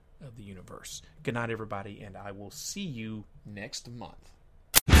power of the universe. Good night, everybody, and I will see you next month.